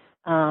weight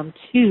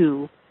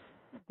to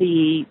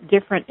the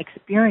different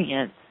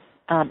experience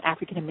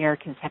African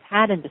Americans have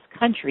had in this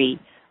country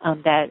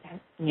that,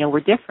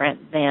 were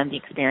different than the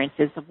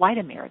experiences of white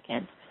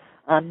Americans.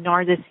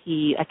 Nor does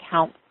he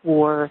account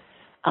for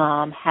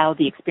how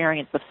the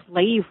experience of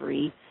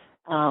slavery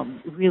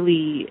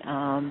really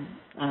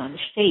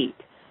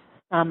shaped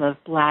some of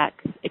Black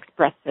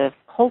expressive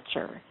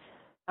culture.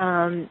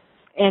 And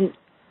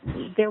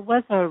there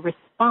was a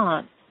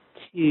response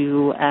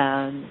to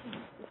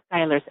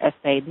Schuyler's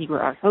essay,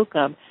 Negro Art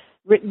Hokum,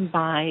 written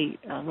by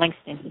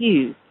Langston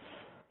Hughes.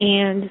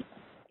 And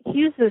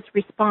Hughes's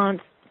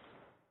response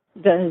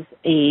does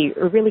a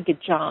really good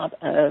job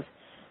of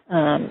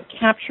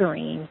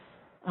capturing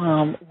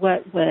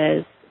what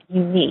was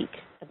unique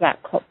about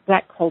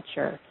Black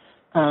culture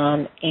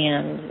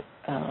and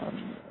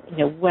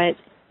what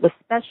was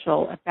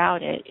special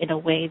about it in a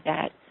way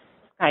that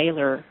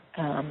Schuyler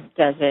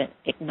doesn't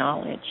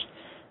acknowledge.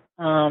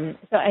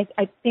 So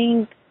I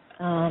think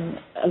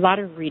a lot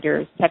of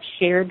readers have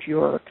shared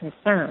your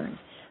concern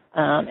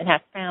and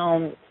have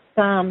found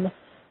some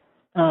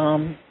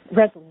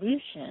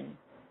resolution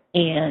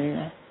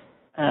in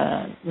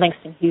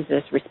Langston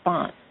Hughes'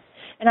 response.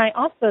 And I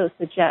also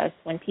suggest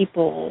when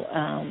people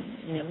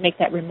make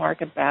that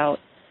remark about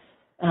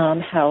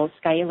how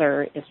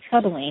Schuyler is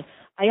troubling,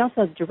 I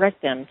also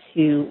direct them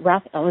to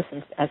Ralph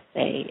Ellison's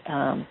essay,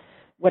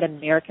 What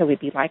America Would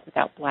Be Like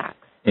Without Blacks.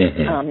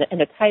 Mm-hmm.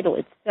 And the title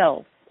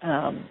itself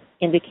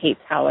indicates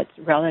how it's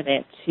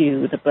relevant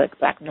to the book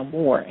Black No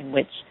More, in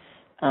which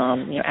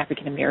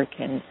African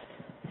Americans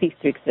cease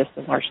to exist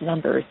in large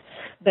numbers.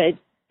 But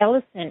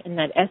Ellison, in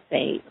that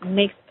essay,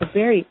 makes a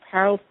very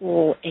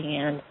powerful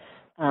and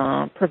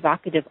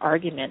provocative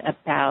argument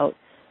about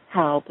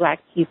how Black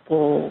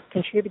people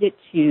contributed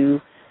to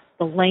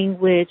the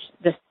language,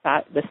 the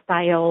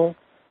style,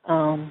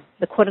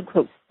 the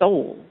quote-unquote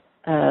soul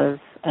of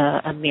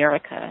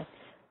America.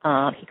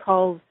 He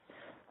calls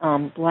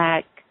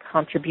Black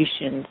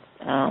contributions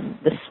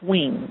the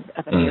swing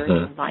of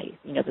American life,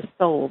 the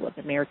soul of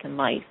American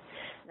life.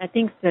 And I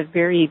think it's a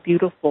very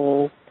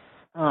beautiful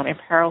and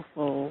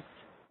powerful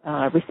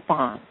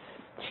response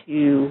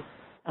to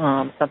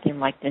something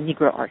like the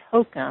Negro Art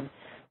Hokum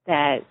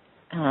that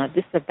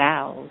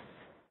disavows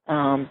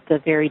the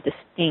very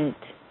distinct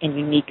and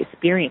unique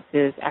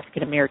experiences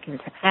African Americans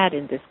have had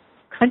in this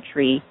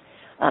country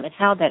and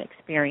how that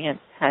experience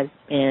has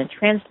been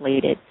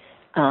translated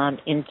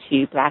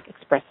into Black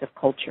expressive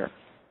culture.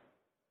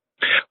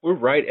 We're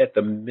right at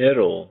the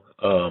middle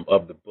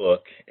of the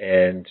book,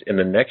 and in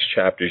the next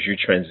chapters, you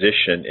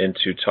transition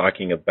into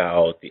talking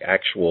about the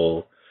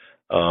actual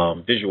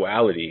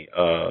visuality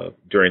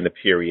during the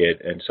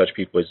period and such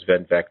people as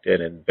Van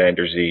Vechten and Van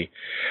der Zee.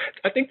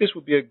 I think this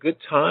would be a good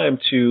time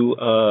to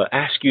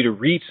ask you to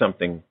read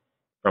something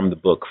from the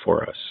book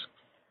for us.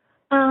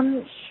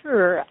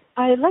 Sure.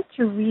 I'd like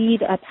to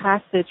read a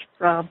passage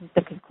from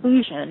the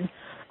conclusion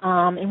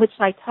in which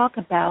I talk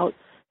about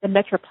the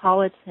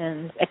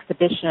Metropolitan's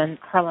exhibition,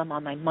 Harlem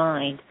on My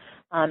Mind.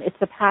 It's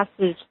a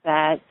passage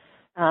that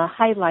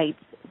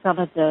highlights some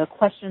of the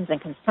questions and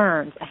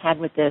concerns I had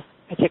with this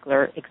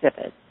particular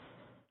exhibit.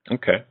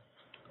 Okay.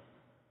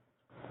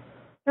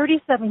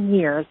 37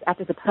 years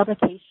after the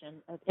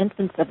publication of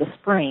Infants of the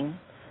Spring,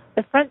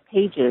 the front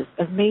pages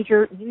of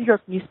major New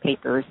York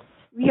newspapers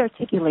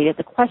rearticulated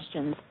the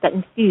questions that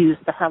infused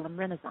the Harlem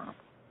Renaissance.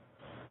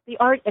 The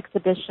art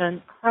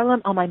exhibition,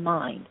 Harlem on My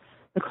Mind,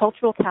 the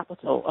cultural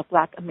capital of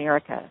Black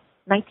America,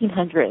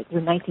 1900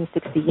 through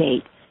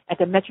 1968, at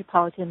the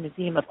Metropolitan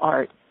Museum of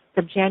Art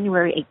from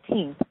January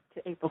 18th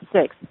to April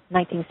 6,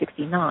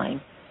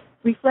 1969,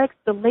 reflects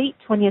the late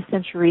 20th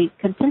century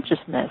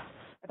contentiousness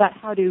about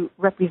how to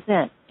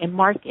represent and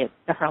market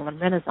the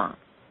Harlem Renaissance.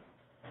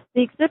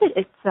 The exhibit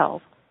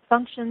itself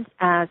functions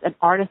as an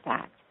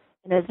artifact,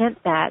 an event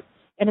that,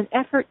 in an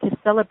effort to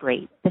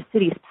celebrate the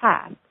city's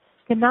past,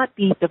 cannot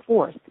be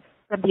divorced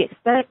from the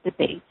aesthetic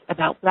debates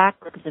about Black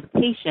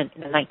representation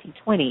in the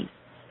 1920s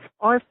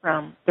or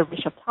from the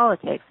racial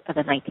politics of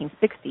the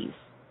 1960s.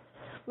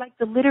 Like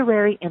the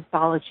literary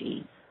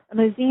anthology, a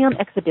museum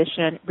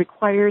exhibition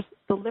requires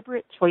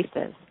deliberate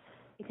choices.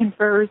 It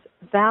confers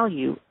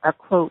value, or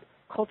quote,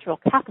 cultural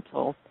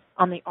capital,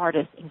 on the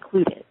artist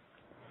included.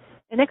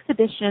 An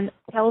exhibition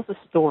tells a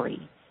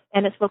story,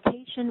 and its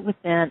location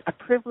within a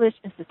privileged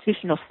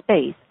institutional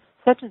space,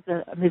 such as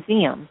a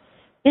museum,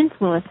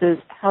 influences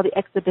how the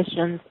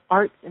exhibition's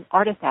arts and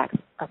artifacts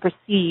are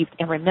perceived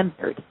and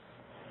remembered.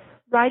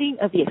 Writing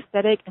of the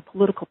aesthetic and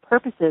political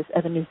purposes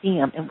of the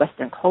museum in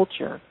Western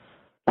culture,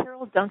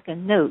 Carol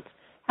Duncan notes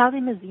how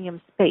the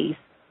museum space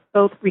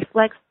both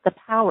reflects the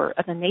power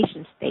of the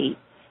nation-state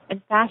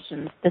and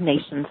fashions the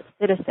nation's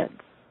citizens.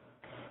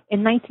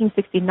 In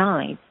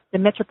 1969, the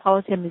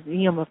Metropolitan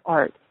Museum of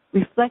Art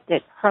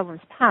reflected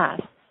Harlem's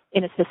past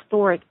in its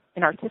historic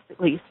and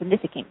artistically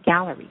significant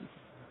galleries.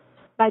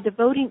 By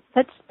devoting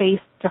such space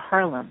to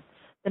Harlem,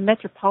 the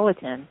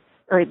Metropolitan,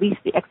 or at least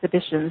the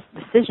exhibition's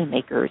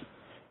decision-makers,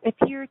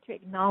 appeared to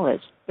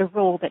acknowledge the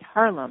role that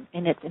Harlem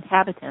and its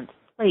inhabitants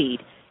played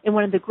in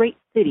one of the great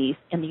cities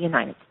in the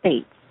United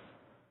States.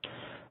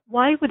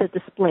 Why would a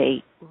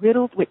display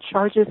riddled with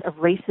charges of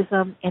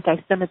racism,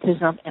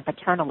 anti-Semitism, and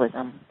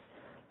paternalism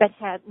that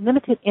had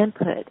limited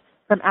input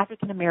from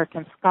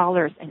African-American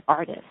scholars and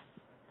artists,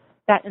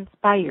 that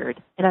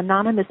inspired an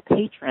anonymous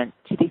patron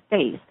to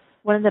deface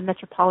one of the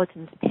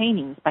Metropolitan's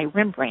paintings by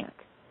Rembrandt,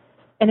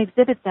 an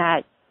exhibit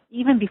that,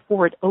 even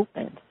before it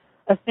opened,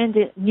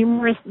 offended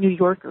numerous New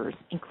Yorkers,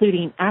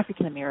 including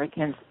African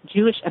Americans,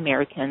 Jewish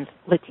Americans,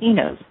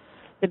 Latinos,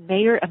 the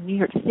mayor of New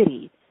York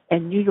City,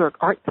 and New York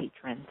art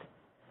patrons.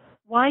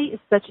 Why is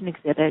such an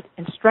exhibit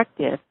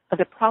instructive of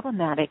the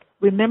problematic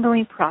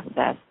remembering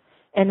process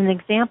and an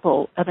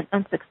example of an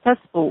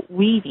unsuccessful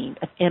weaving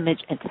of image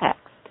and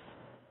text?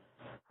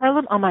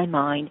 Harlem on My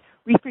Mind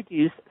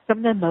reproduced some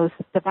of the most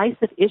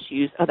divisive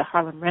issues of the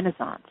Harlem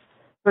Renaissance.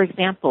 For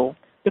example,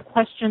 the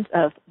questions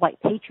of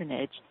white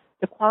patronage,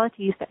 the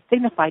qualities that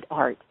signified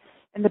art,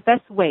 and the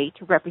best way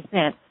to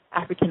represent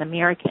African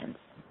Americans.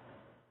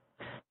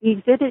 The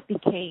exhibit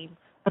became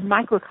a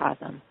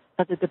microcosm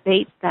of the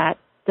debates that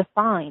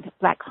defined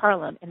Black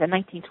Harlem in the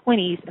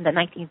 1920s and the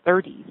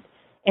 1930s,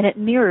 and it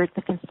mirrored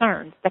the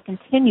concerns that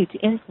continue to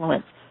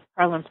influence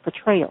Harlem's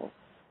portrayal.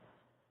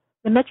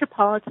 The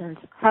Metropolitan's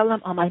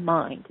Harlem on My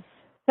Mind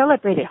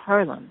celebrated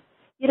Harlem,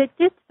 yet it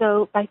did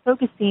so by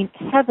focusing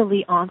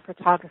heavily on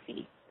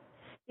photography.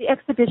 The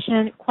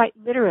exhibition quite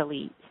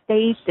literally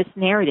staged its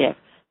narrative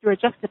through a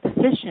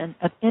juxtaposition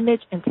of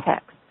image and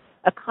text,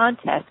 a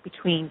contest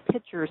between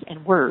pictures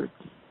and words.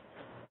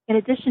 In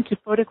addition to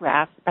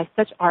photographs by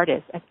such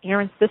artists as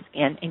Aaron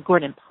Siskin and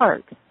Gordon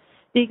Park,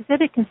 the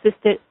exhibit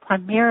consisted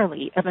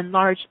primarily of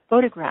enlarged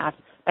photographs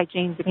by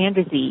James Van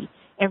Der Zee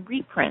and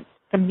reprints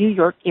from New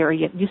York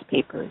area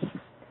newspapers.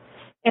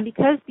 And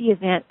because the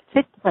event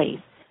took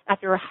place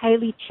after a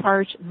highly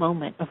charged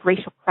moment of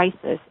racial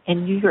crisis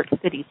in New York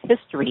City's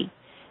history,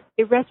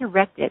 it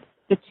resurrected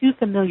the too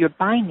familiar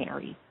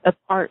binary of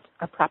art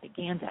or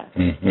propaganda.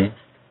 Mm-hmm.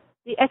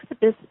 The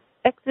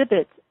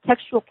exhibit's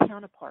textual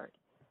counterpart,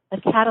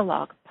 a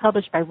catalog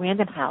published by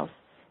Random House,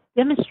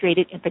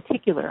 demonstrated in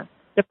particular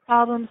the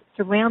problems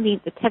surrounding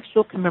the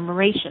textual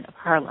commemoration of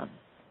Harlem.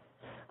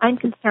 I'm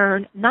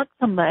concerned not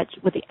so much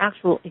with the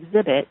actual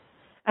exhibit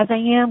as I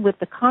am with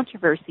the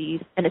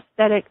controversies and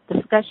aesthetic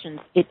discussions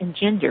it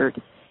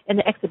engendered in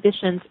the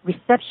exhibition's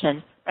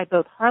reception by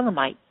both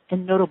Harlemites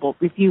and notable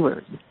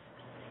reviewers.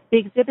 The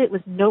exhibit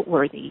was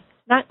noteworthy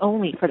not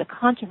only for the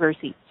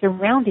controversy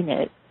surrounding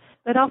it,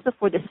 but also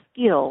for the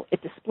skill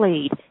it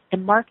displayed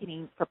in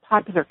marketing for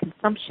popular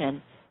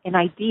consumption an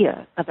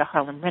idea of the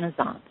Harlem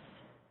Renaissance.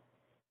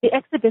 The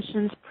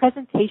exhibition's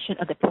presentation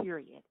of the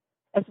period,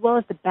 as well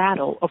as the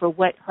battle over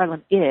what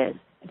Harlem is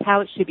and how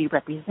it should be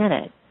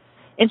represented,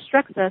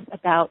 instructs us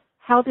about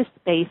how this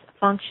space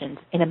functions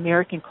in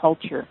American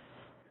culture,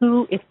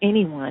 who, if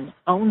anyone,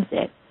 owns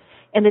it,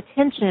 and the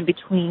tension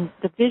between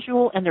the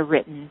visual and the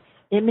written,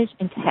 image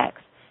and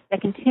text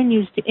that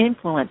continues to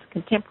influence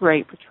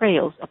contemporary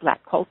portrayals of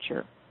Black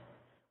culture.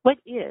 What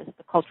is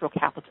the cultural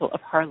capital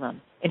of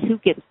Harlem, and who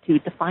gets to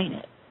define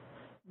it?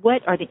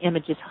 What are the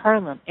images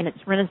Harlem and its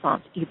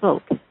Renaissance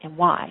evoke, and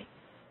why?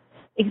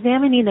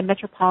 Examining the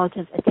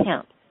Metropolitan's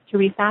attempt to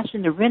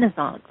refashion the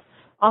Renaissance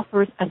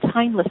offers a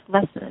timeless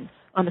lesson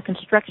on the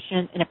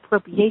construction and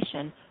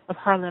appropriation of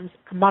Harlem's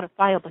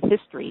commodifiable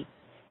history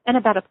and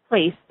about a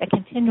place that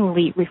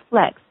continually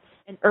reflects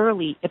an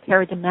early and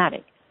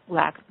paradigmatic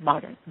Black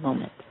modern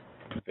moment.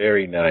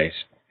 Very nice.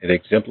 It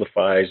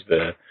exemplifies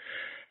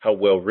how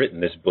well written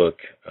this book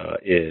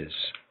is.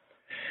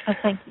 Oh,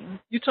 thank you.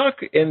 You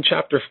talk in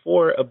Chapter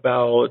 4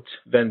 about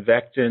Van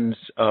Vechten's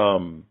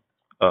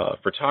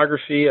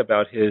photography,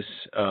 about his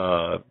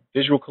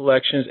visual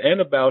collections,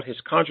 and about his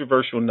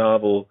controversial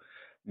novel,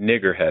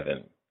 Nigger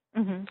Heaven.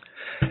 Mm-hmm.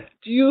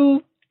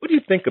 What do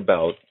you think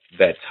about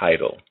that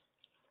title?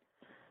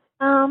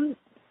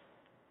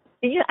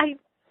 Yeah, I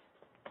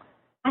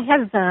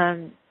have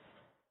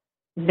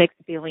mixed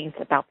feelings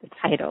about the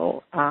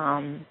title.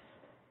 Van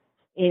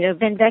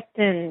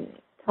Vechten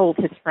told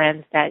his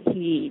friends that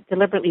he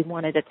deliberately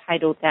wanted a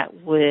title that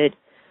would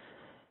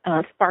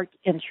spark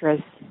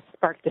interest,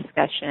 spark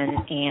discussion,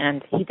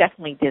 and he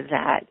definitely did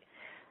that.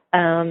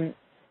 And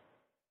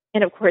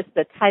of course,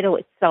 the title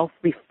itself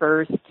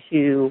refers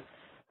to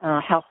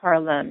how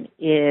Harlem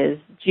is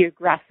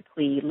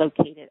geographically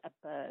located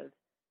above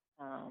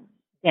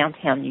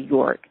downtown New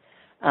York.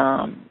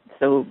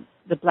 So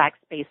the Black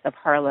space of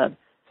Harlem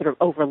sort of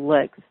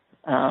overlooks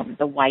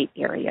the white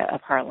area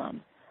of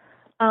Harlem.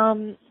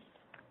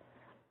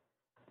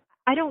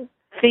 I don't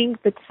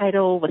think the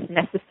title was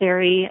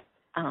necessary,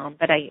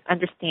 but I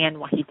understand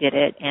why he did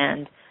it,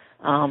 and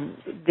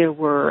there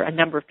were a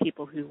number of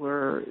people who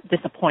were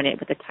disappointed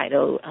with the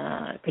title,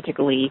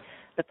 particularly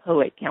the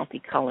poet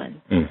Countee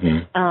Cullen. Mm-hmm.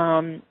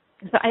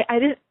 So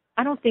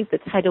I don't think the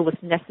title was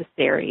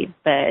necessary,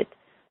 but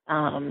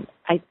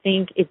I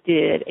think it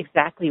did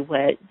exactly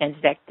what Van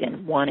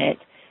Vechten wanted.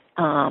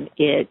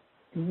 It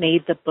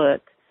made the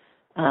book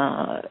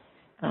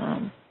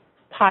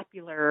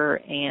popular,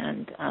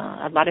 and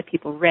a lot of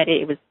people read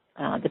it. It was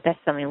the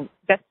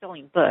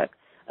best-selling book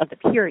of the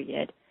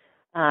period.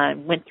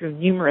 Went through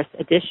numerous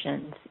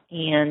editions,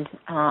 and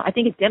I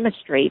think it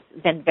demonstrates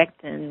Van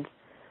Vechten's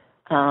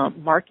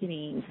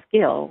marketing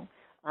skill.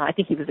 I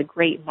think he was a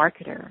great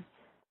marketer,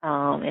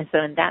 and so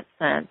in that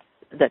sense,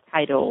 the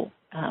title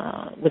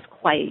was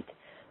quite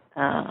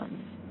a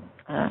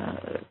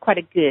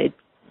good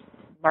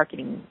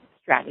marketing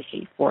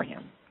strategy for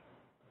him.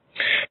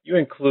 You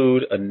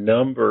include a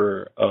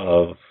number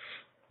of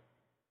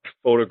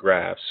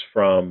photographs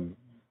from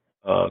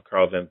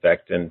Carl Van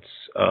Vechten's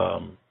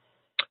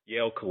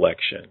Yale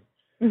collection,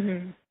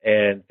 Mm-hmm.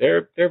 and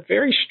they're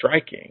very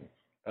striking.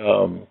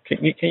 Can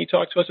you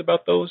talk to us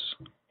about those?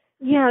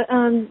 Yeah,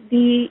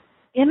 the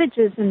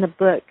images in the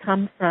book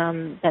come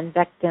from Van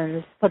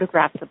Vechten's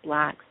Photographs of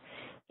Blacks,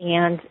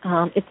 and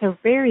it's a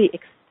very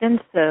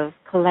extensive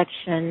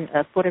collection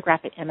of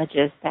photographic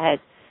images that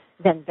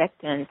Van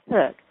Vechten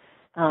took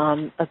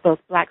of both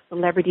black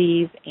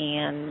celebrities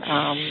and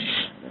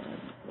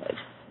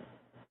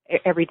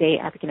everyday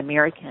African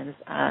Americans,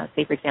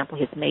 say, for example,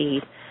 his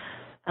maid.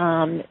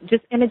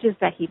 Just images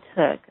that he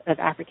took of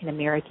African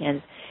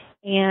Americans.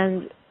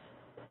 And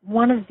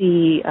one of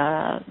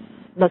the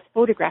most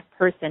photographed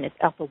person is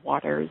Ethel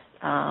Waters,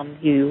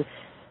 who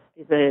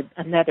is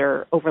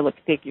another overlooked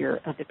figure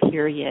of the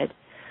period.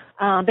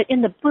 But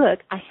in the book,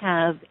 I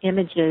have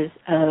images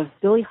of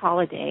Billie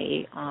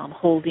Holiday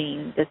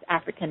holding this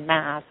African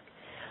mask,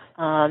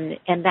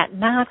 and that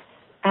mask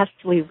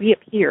actually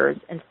reappears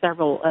in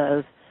several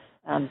of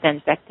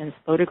Van Vechten's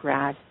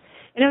photographs.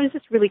 And I was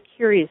just really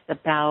curious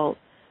about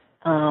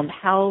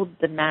how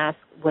the mask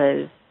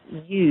was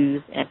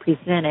used and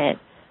presented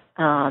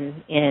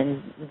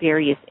in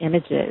various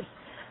images.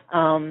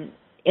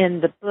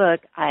 In the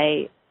book,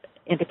 I,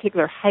 in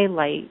particular,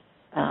 highlight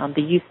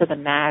the use of the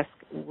mask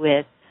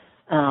with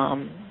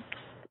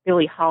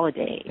Billie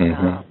Holiday,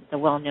 the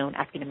well-known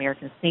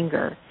African-American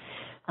singer.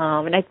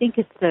 And I think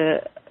it's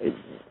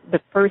the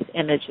first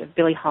image of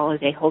Billie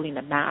Holiday holding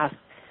the mask.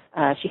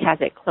 She has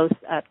it close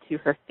up to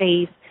her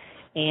face,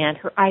 and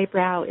her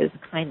eyebrow is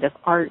kind of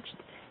arched,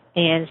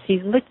 and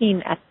she's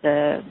looking at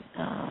the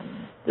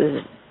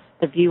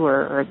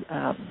viewer or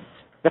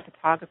the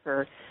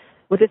photographer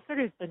with a sort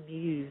of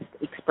amused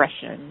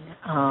expression,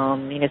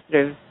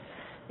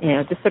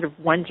 just sort of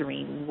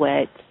wondering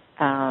what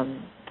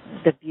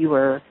the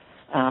viewer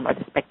or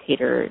the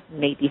spectator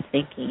may be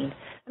thinking.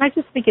 And I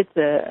just think it's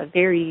a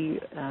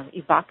very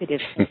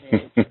evocative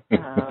image,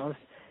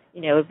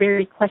 a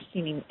very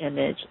questioning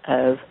image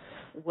of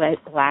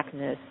what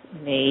blackness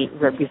may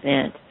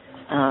represent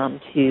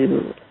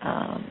to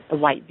a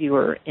white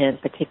viewer in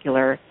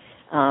particular.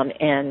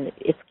 And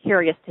it's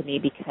curious to me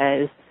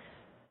because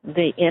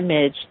the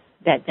image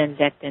that Van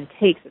Vechten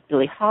takes of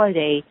Billie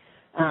Holiday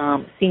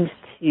seems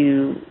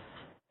to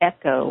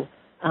echo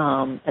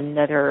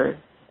another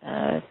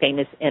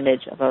famous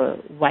image of a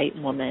white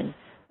woman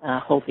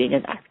holding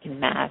an African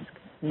mask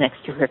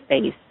next to her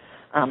face.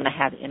 And I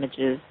have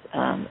images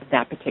of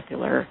that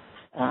particular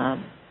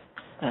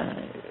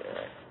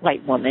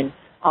white woman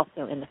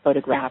also in the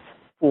photograph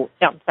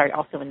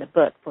also in the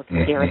book for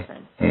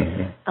comparison.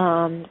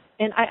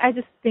 And I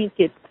just think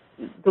it's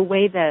the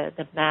way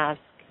the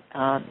mask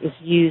is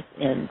used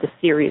in the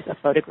series of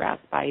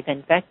photographs by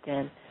Van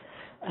Vechten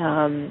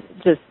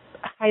just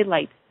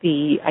highlights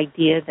the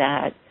idea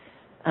that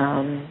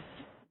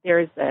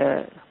there's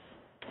a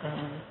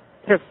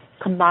sort of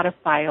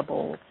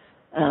commodifiable,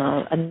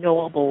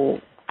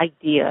 unknowable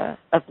idea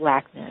of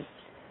blackness.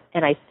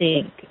 And I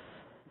think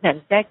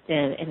Van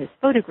Vechten in his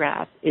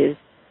photograph is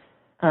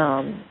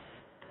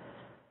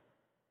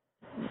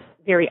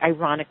very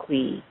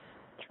ironically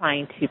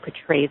trying to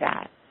portray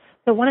that.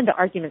 So one of the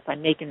arguments I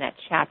make in that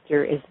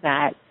chapter is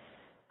that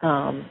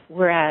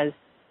whereas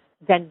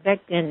Van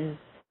Vechten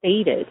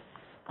stated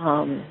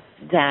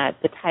that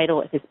the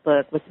title of his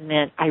book was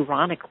meant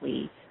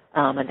ironically,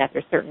 and that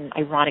there's certain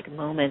ironic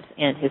moments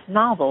in his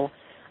novel,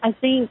 I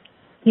think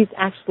he's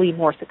actually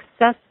more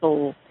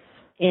successful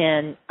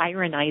in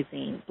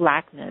ironizing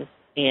blackness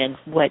and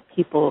what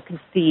people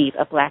conceive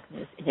of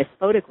blackness in his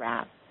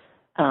photographs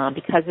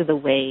because of the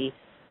way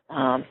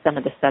some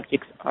of the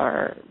subjects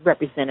are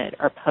represented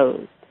or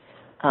posed.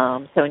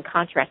 So in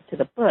contrast to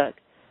the book,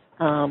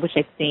 which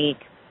I think,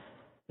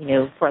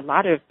 for a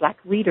lot of black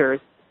readers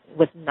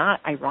was not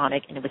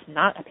ironic and it was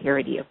not a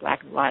parody of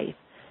black life,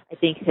 I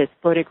think his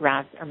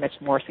photographs are much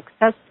more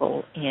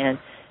successful in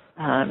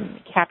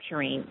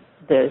capturing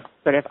the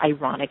sort of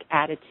ironic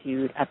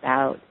attitude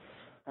about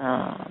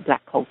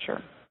black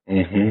culture.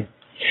 Mm-hmm.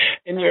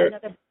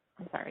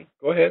 I'm sorry.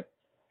 Go ahead.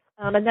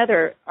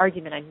 Another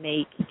argument I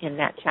make in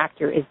that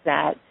chapter is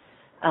that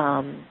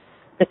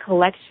the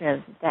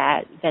collection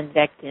that Van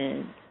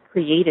Vechten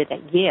created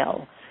at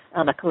Yale,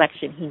 a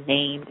collection he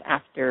named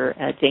after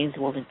James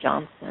Weldon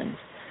Johnson,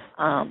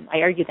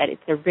 I argue that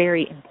it's a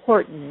very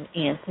important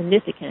and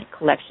significant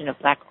collection of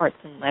black arts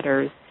and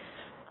letters,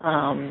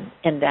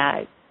 and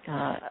that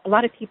a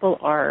lot of people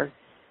are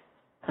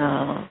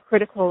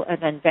critical of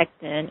Van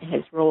Vechten and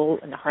his role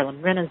in the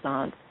Harlem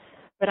Renaissance,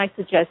 but I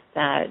suggest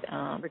that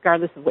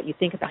regardless of what you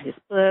think about his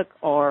book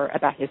or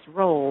about his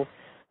role,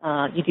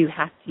 you do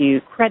have to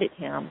credit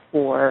him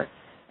for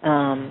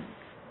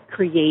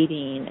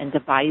creating and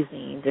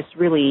devising this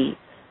really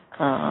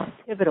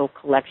pivotal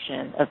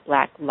collection of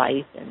black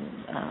life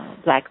and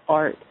black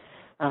art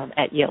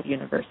at Yale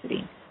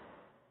University.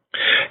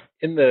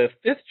 In the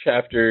fifth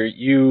chapter,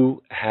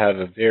 you have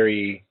a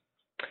very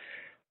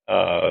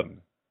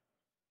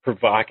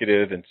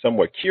provocative and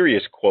somewhat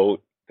curious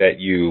quote that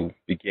you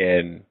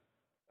begin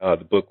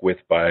the book with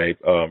by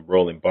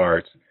Roland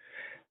Barthes.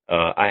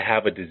 I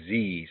have a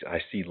disease. I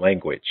see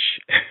language.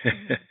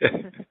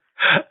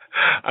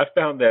 I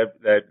found that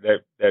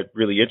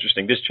really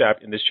interesting.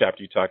 In this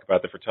chapter, you talk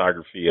about the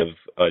photography of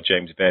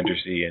James Van Der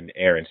Zee and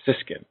Aaron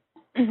Siskin.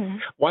 Mm-hmm.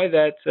 Why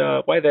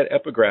that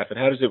epigraph, and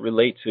how does it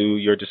relate to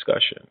your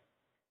discussion?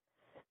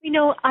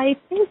 I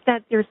think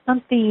that there's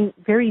something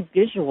very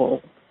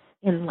visual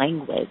in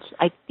language.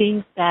 I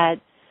think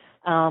that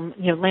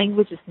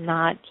language is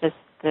not just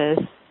this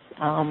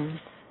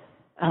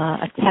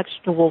a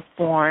textual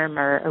form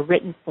or a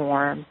written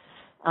form.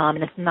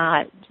 And it's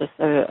not just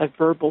a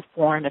verbal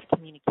form of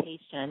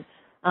communication.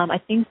 I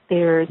think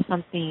there's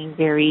something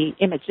very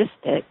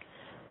imagistic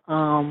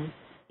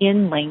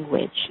in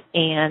language,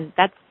 and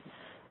that's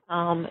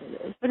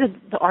sort of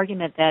the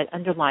argument that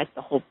underlies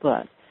the whole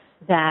book,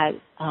 that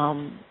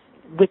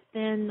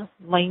within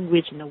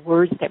language and the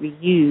words that we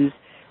use,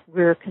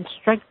 we're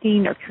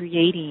constructing or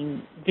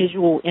creating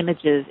visual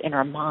images in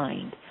our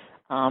mind,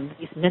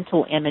 these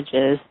mental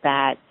images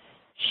that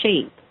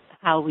shape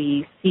how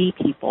we see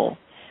people.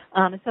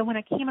 And so when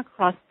I came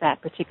across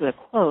that particular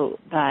quote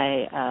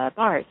by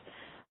Barthes,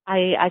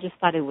 I just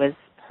thought it was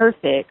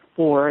perfect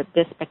for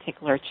this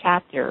particular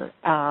chapter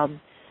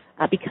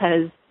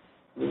because,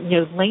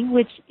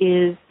 language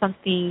is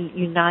something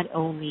you not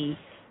only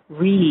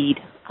read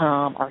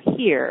or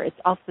hear, it's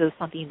also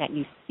something that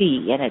you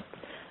see. And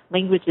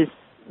language is,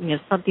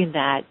 something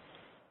that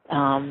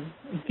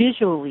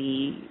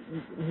visually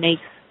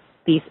makes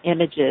these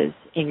images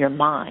in your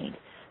mind.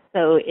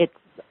 So it's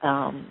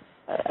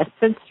a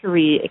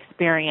sensory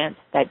experience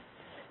that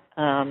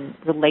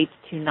relates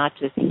to not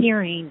just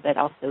hearing, but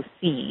also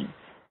seeing.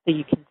 So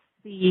you can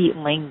see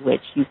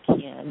language, you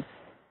can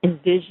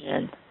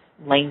envision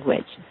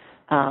language.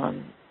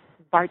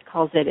 Barthes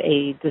calls it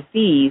a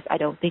disease. I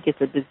don't think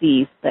it's a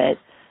disease, but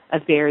a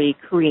very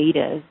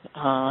creative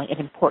and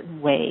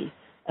important way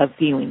of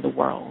viewing the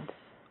world.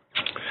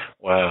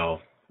 Wow.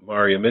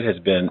 Miriam, it has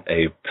been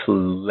a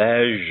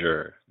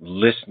pleasure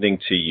listening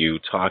to you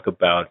talk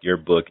about your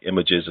book,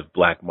 Images of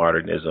Black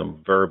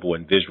Modernism, Verbal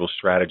and Visual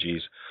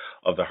Strategies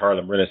of the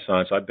Harlem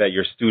Renaissance. I bet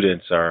your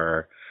students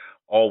are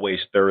always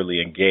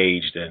thoroughly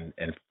engaged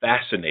and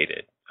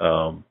fascinated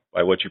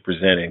by what you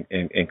present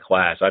in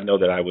class. I know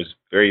that I was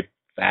very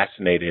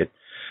fascinated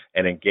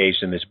and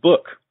engaged in this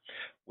book,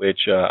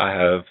 which I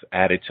have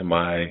added to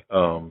my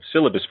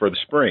syllabus for the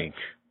spring.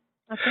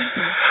 Oh, thank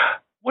you.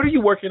 What are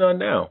you working on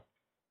now?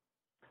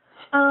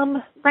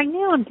 Right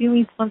now I'm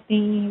doing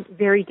something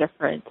very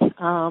different.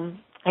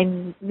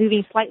 I'm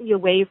moving slightly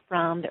away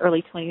from the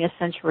early 20th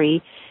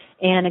century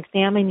and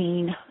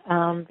examining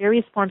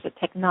various forms of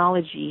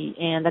technology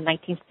in the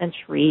 19th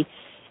century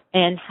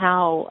and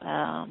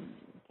how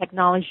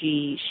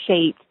technology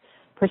shaped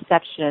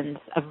perceptions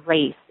of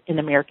race in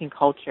American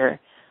culture.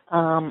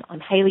 I'm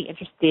highly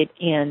interested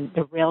in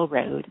the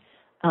railroad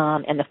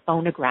and the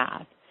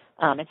phonograph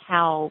and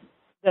how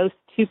those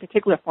two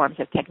particular forms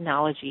of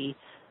technology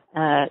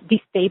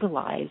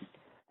destabilized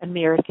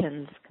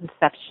Americans'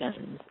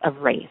 conceptions of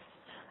race.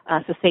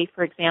 So say,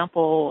 for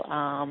example,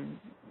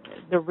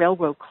 the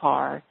railroad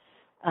car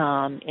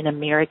in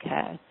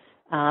America,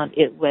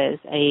 it was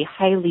a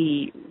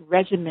highly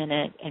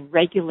regimented and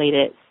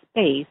regulated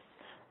space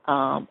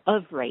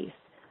of race.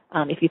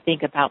 If you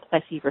think about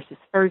Plessy versus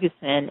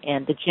Ferguson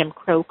and the Jim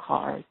Crow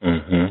cars,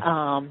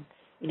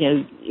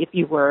 if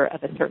you were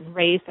of a certain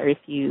race or if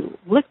you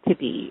looked to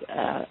be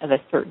of a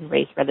certain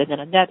race rather than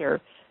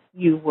another,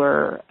 you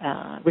were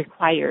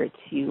required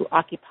to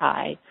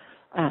occupy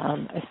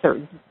a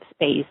certain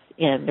space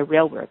in the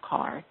railroad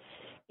car.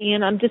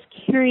 And I'm just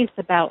curious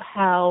about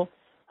how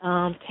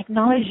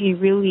technology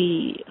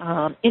really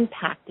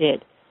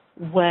impacted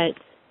what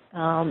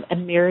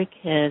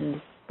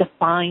Americans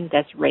defined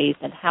as race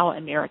and how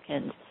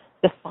Americans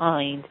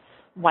defined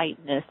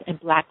whiteness and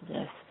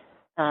blackness,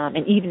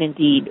 and even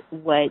indeed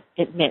what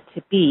it meant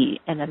to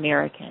be an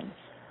American.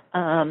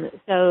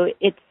 So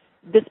it's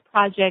this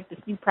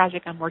new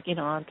project I'm working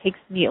on takes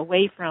me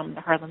away from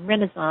the Harlem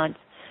Renaissance,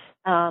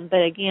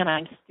 but again,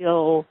 I'm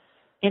still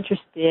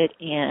interested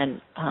in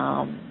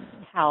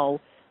how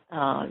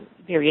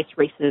various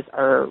races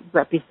are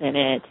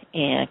represented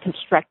and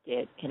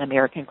constructed in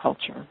American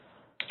culture.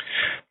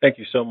 Thank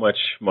you so much,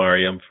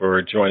 Miriam,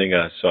 for joining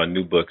us on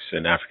New Books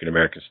in African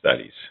American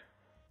Studies.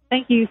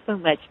 Thank you so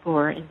much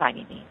for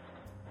inviting me.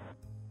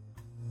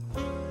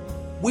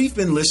 We've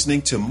been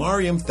listening to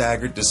Miriam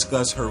Thaggert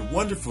discuss her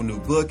wonderful new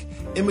book,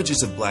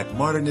 Images of Black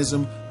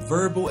Modernism,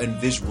 Verbal and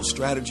Visual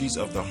Strategies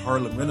of the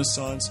Harlem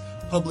Renaissance,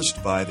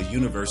 published by the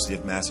University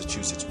of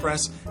Massachusetts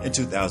Press in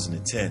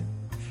 2010.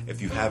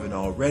 If you haven't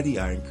already,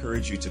 I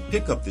encourage you to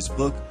pick up this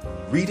book,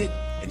 read it,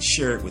 and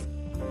share it with